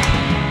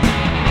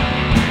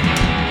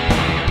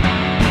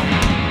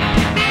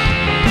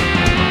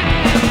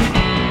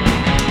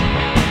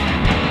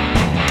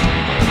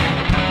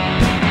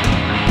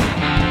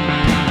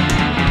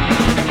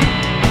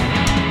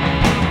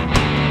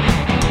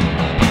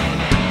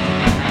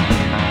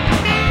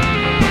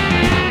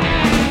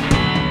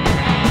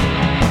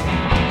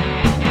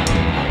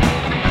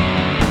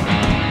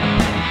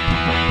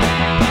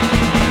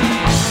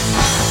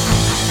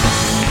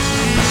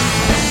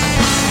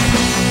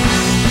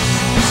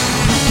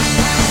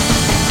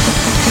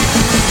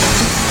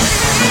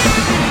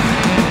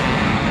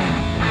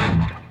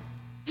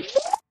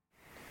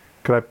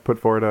 Could I put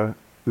forward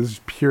this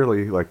is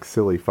purely like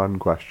silly fun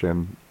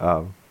question.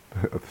 Not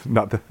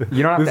the.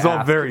 You don't have this to is all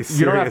ask. very You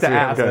serious. don't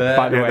have to ask,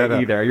 by the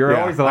way, either. You're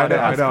always allowed to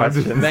ask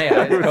questions. May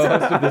I, as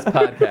co-host of this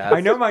podcast?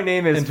 I know my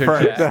name is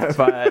Interject. first,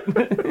 but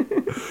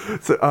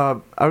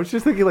So I was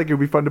just thinking like it would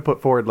be fun to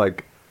put forward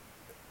like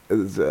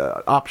as,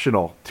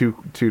 optional two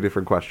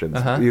different questions.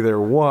 Either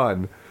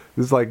one,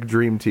 this is like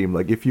dream team.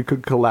 Like if you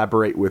could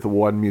collaborate with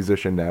one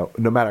musician now,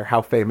 no matter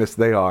how famous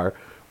they are,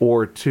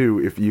 or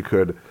two, if you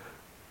could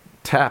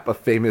tap a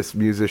famous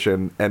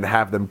musician and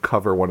have them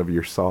cover one of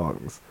your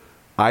songs.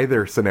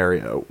 Either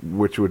scenario,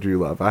 which would you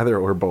love? Either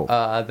or both?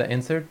 I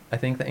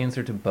think the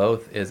answer to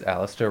both is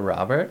Alistair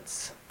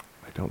Roberts.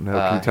 I don't know.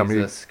 Can you tell he's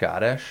me? a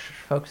Scottish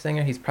folk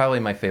singer. He's probably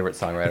my favorite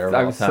songwriter of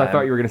I all time.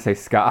 thought you were going to say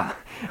ska.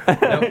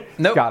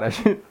 Nope. Scottish.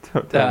 That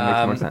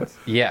makes more sense.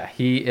 Yeah,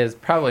 he is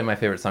probably my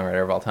favorite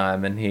songwriter of all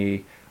time, and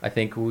I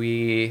think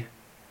we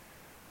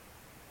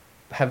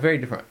have very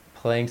different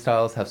playing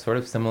styles, have sort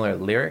of similar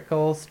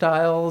lyrical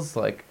styles.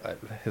 Like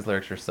his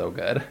lyrics are so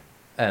good,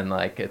 and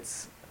like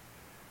it's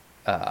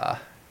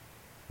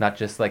not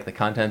just like the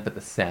content, but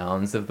the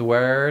sounds of the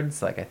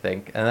words. Like I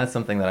think, and that's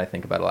something that I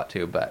think about a lot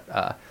too.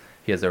 But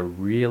he has a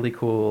really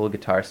cool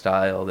guitar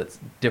style that's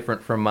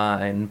different from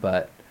mine,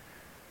 but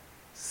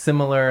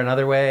similar in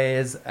other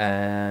ways.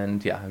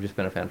 And yeah, I've just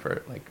been a fan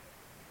for like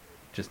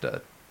just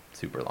a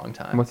super long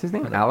time. What's his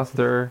name?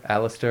 Alistair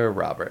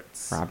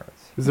Roberts.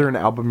 Is there an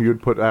album you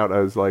would put out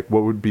as like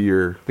what would be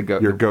your go-to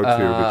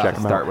to check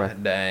them start out?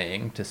 with?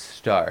 Dang, to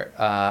start.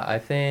 I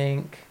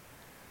think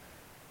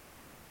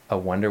A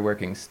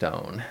Wonderworking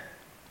Stone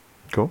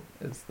Cool.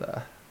 is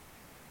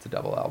it's a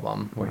double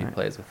album where he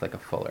plays with like a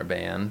fuller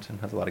band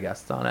and has a lot of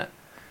guests on it.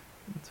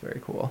 It's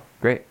very cool.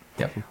 Great.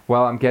 Yep.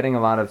 Well, I'm getting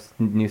a lot of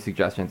new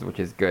suggestions, which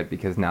is good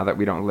because now that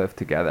we don't live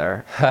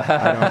together,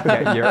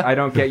 I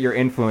don't get your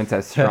influence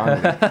as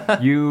strongly.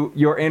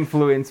 Your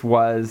influence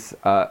was,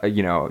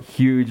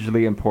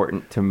 hugely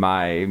important to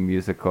my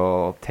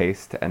musical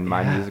taste and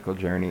my musical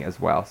journey as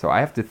well. So I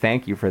have to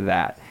thank you for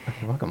that.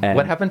 You're welcome. And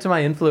what happened to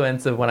my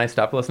influence of when I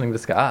stopped listening to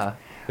ska?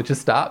 It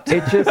just stopped.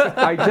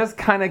 I just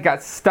kind of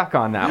got stuck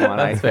on that one.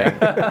 That's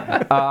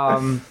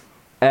fair.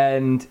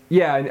 And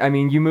yeah, I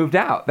mean, you moved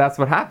out. That's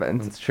what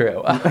happened. It's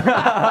true.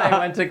 I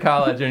went to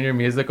college and your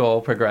musical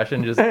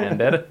progression just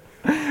ended.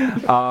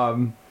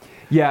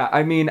 Yeah,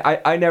 I mean,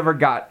 I never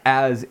got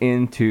as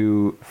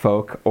into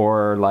folk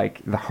or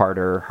like the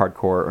harder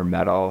hardcore or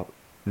metal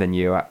than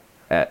you,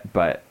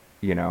 but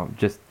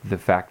just the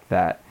fact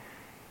that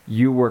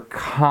you were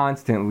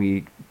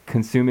constantly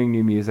consuming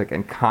new music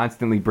and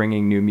constantly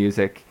bringing new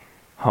music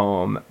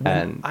home.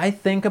 And I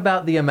think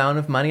about the amount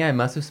of money I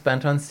must have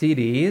spent on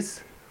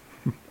CDs.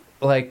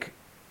 Like,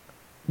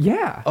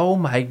 yeah. Oh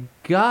my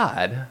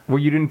God. Well,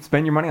 you didn't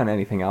spend your money on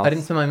anything else. I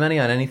didn't spend my money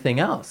on anything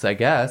else, I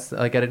guess.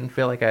 Like, I didn't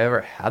feel like I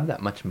ever had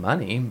that much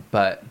money,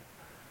 but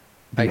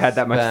you had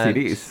that much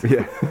CDs.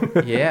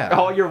 Yeah. Yeah.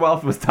 All your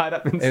wealth was tied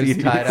up in CDs. It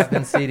was tied up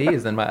in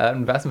CDs, and my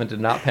investment did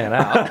not pan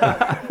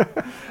out.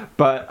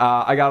 But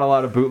I got a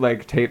lot of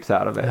bootleg tapes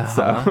out of it.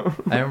 So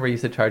I remember you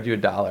used to charge you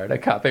 $1 to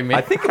copy me.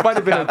 I think it might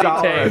have been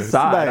 $1 a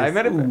side. Nice.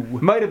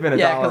 Might have been $1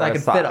 yeah, because I a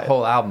could side. fit a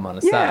whole album on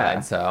a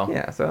side. So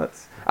yeah, so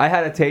I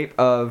had a tape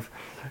of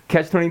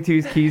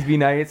Catch-22's Keysby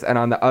Nights, and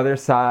on the other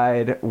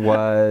side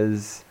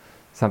was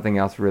something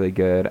else really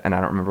good, and I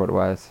don't remember what it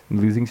was.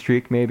 Losing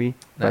Streak, maybe,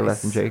 by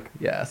Les and Jake.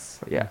 Yes.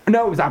 But yeah.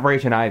 No, it was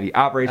Operation Ivy.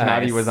 Operation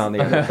Nice. Ivy was on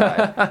the other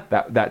side.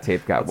 That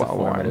tape got That's a well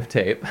worn. formative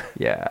tape.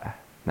 Yeah.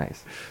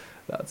 Nice.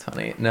 That's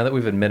funny. Now that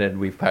we've admitted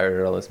we've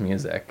pirated all this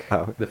music,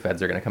 Oh. the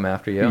feds are going to come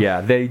after you.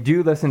 Yeah, they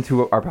do listen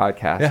to our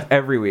podcast Yeah.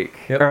 every week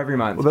Yep. or every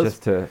month, Well, that's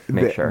just to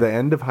make the, sure. The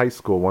end of high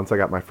school, once I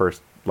got my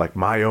first, like,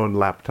 my own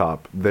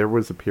laptop, there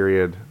was a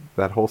period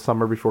that whole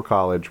summer before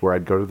college where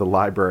I'd go to the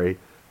library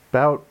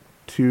about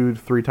 2 to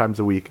 3 times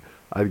a week.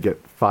 I'd get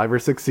 5 or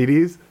 6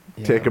 CDs,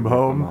 take them rip 'em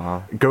home,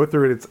 off. go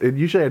through it. And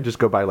usually I'd just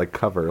go by, like,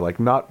 cover, like,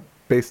 not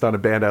based on a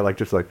band. I like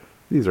just like,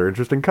 these are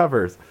interesting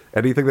covers.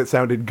 Anything that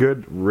sounded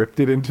good, ripped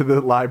it into the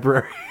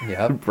library,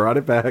 Yep. brought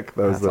it back.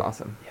 That was That's the,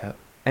 awesome. Yep.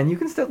 And you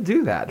can still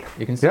do that.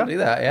 You can still Yeah. do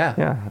that, yeah.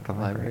 Yeah, at the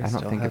library. Libraries I don't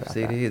still think have about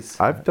that. CDs.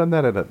 I've done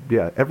that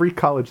at every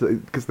college,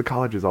 because the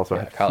colleges also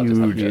Yeah, have colleges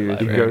have huge. good You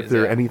can go libraries,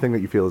 through yeah. anything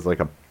that you feel is like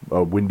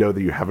a window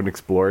that you haven't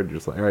explored. You're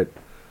just like, all right,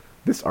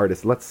 this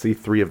artist, let's see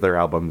 3 of their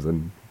albums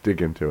and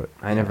dig into it.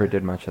 I never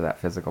did much of that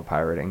physical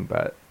pirating,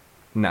 but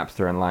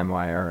Napster and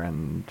LimeWire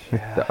and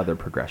the other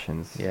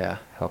progressions Yeah,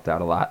 helped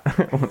out a lot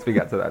once we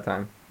got to that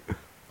time.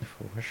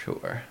 for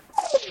sure.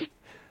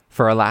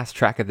 For our last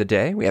track of the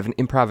day, we have an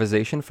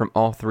improvisation from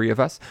all 3 of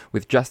us,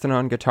 with Justin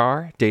on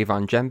guitar, Dave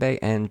on djembe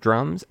and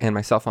drums, and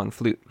myself on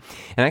flute.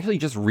 And I actually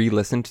just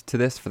re-listened to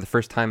this for the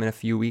first time in a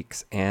few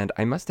weeks, and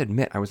I must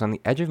admit I was on the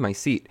edge of my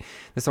seat.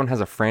 This one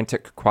has a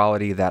frantic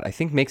quality that I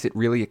think makes it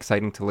really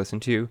exciting to listen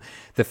to.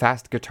 The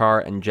fast guitar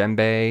and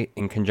djembe,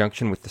 in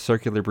conjunction with the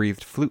circular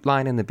breathed flute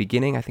line in the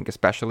beginning, I think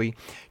especially,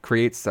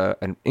 creates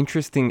an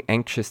interesting,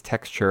 anxious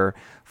texture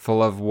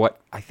full of what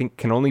I think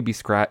can only be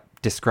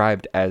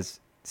described as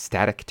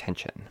static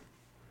tension.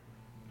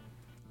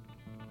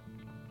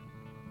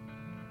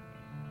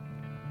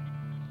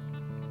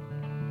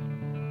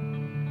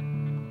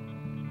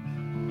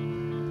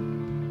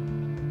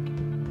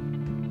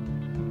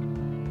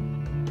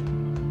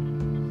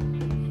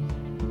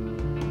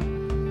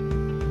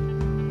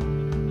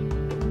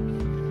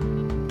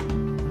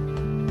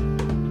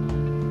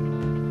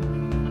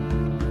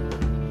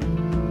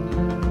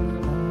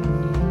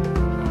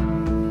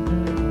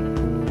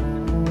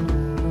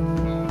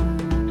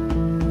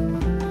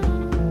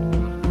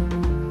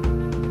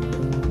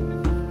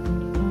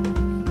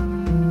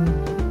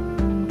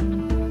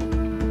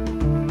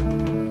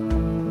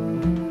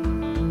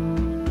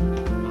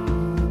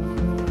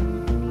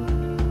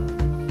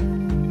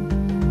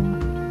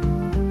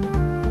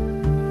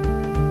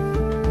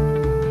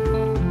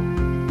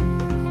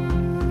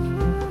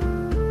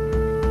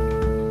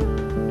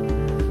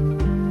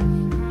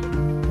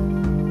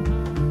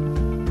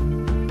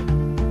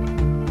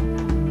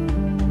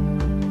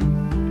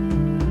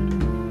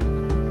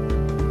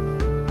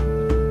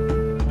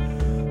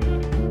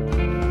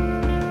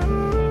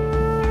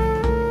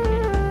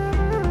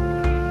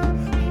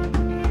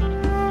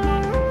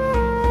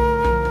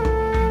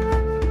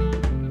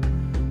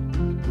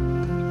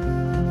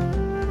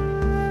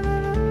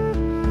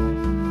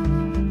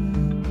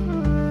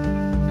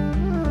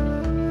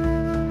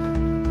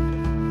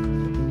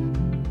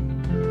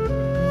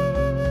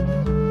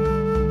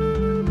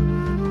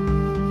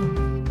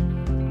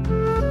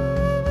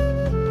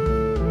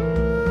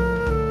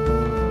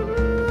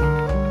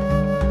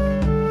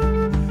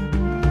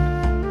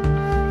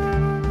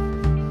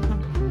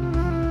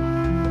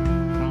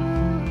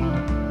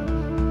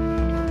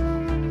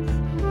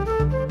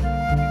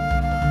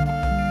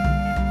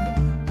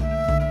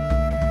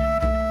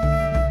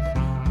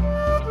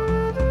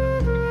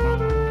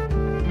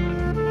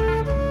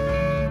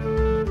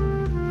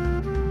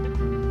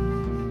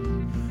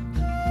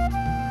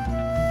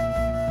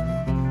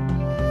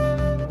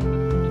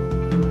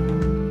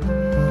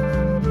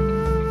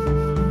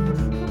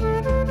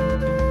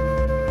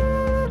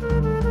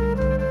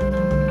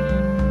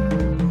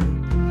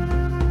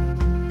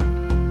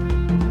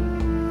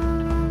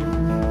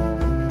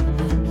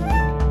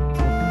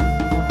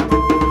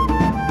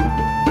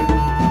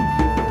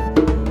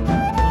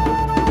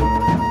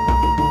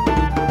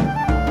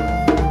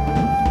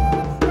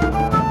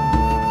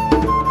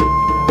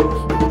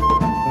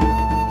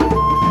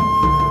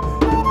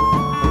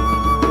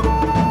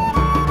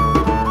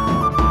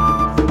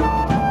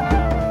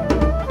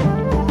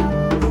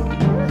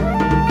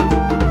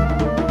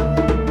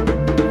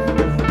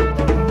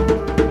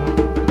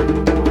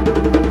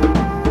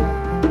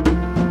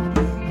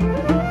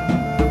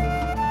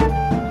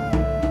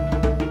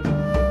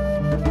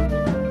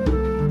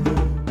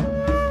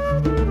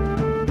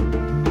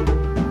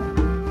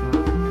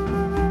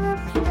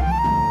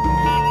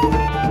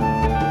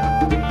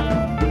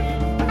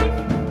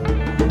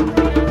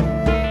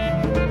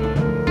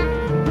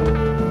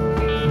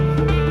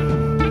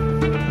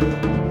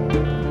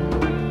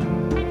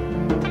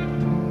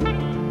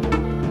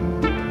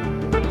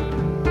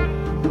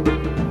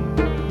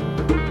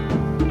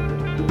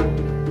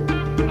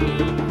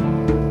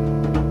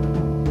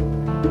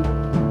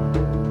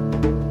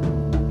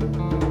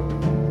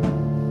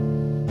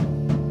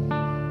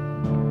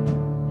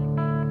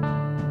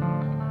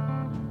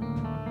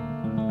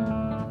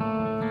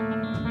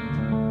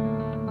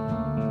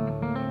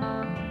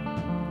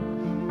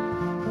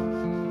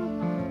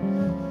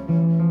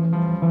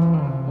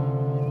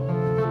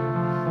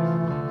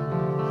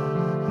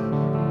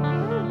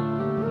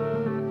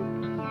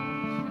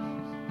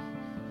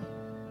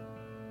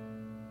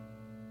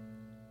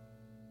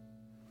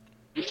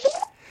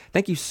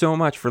 Thank you so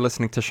much for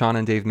listening to Sean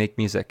and Dave Make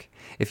Music.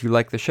 If you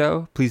like the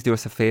show, please do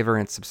us a favor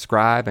and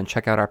subscribe and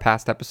check out our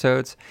past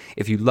episodes.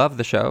 If you love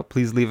the show,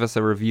 please leave us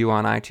a review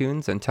on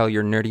iTunes and tell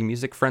your nerdy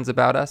music friends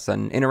about us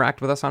and interact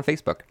with us on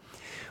Facebook.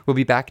 We'll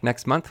be back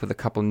next month with a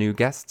couple new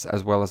guests,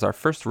 as well as our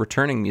first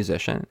returning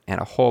musician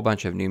and a whole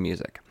bunch of new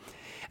music.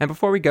 And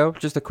before we go,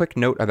 just a quick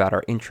note about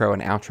our intro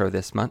and outro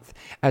this month.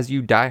 As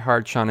you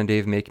diehard Sean and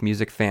Dave Make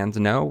Music fans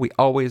know, we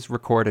always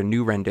record a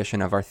new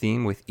rendition of our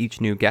theme with each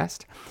new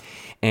guest.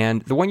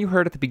 And the one you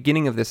heard at the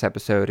beginning of this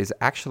episode is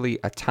actually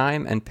a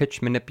time and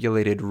pitch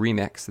manipulated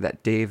remix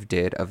that Dave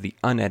did of the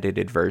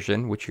unedited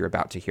version, which you're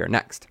about to hear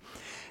next.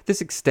 This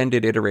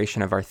extended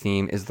iteration of our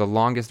theme is the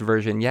longest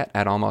version yet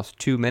at almost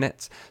 2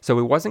 minutes, so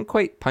it wasn't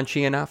quite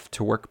punchy enough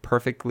to work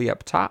perfectly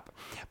up top,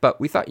 but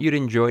we thought you'd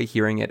enjoy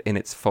hearing it in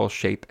its full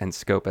shape and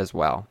scope as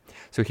well.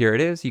 So here it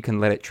is. You can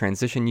let it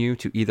transition you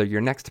to either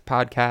your next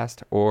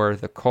podcast or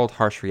the cold,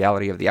 harsh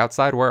reality of the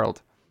outside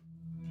world.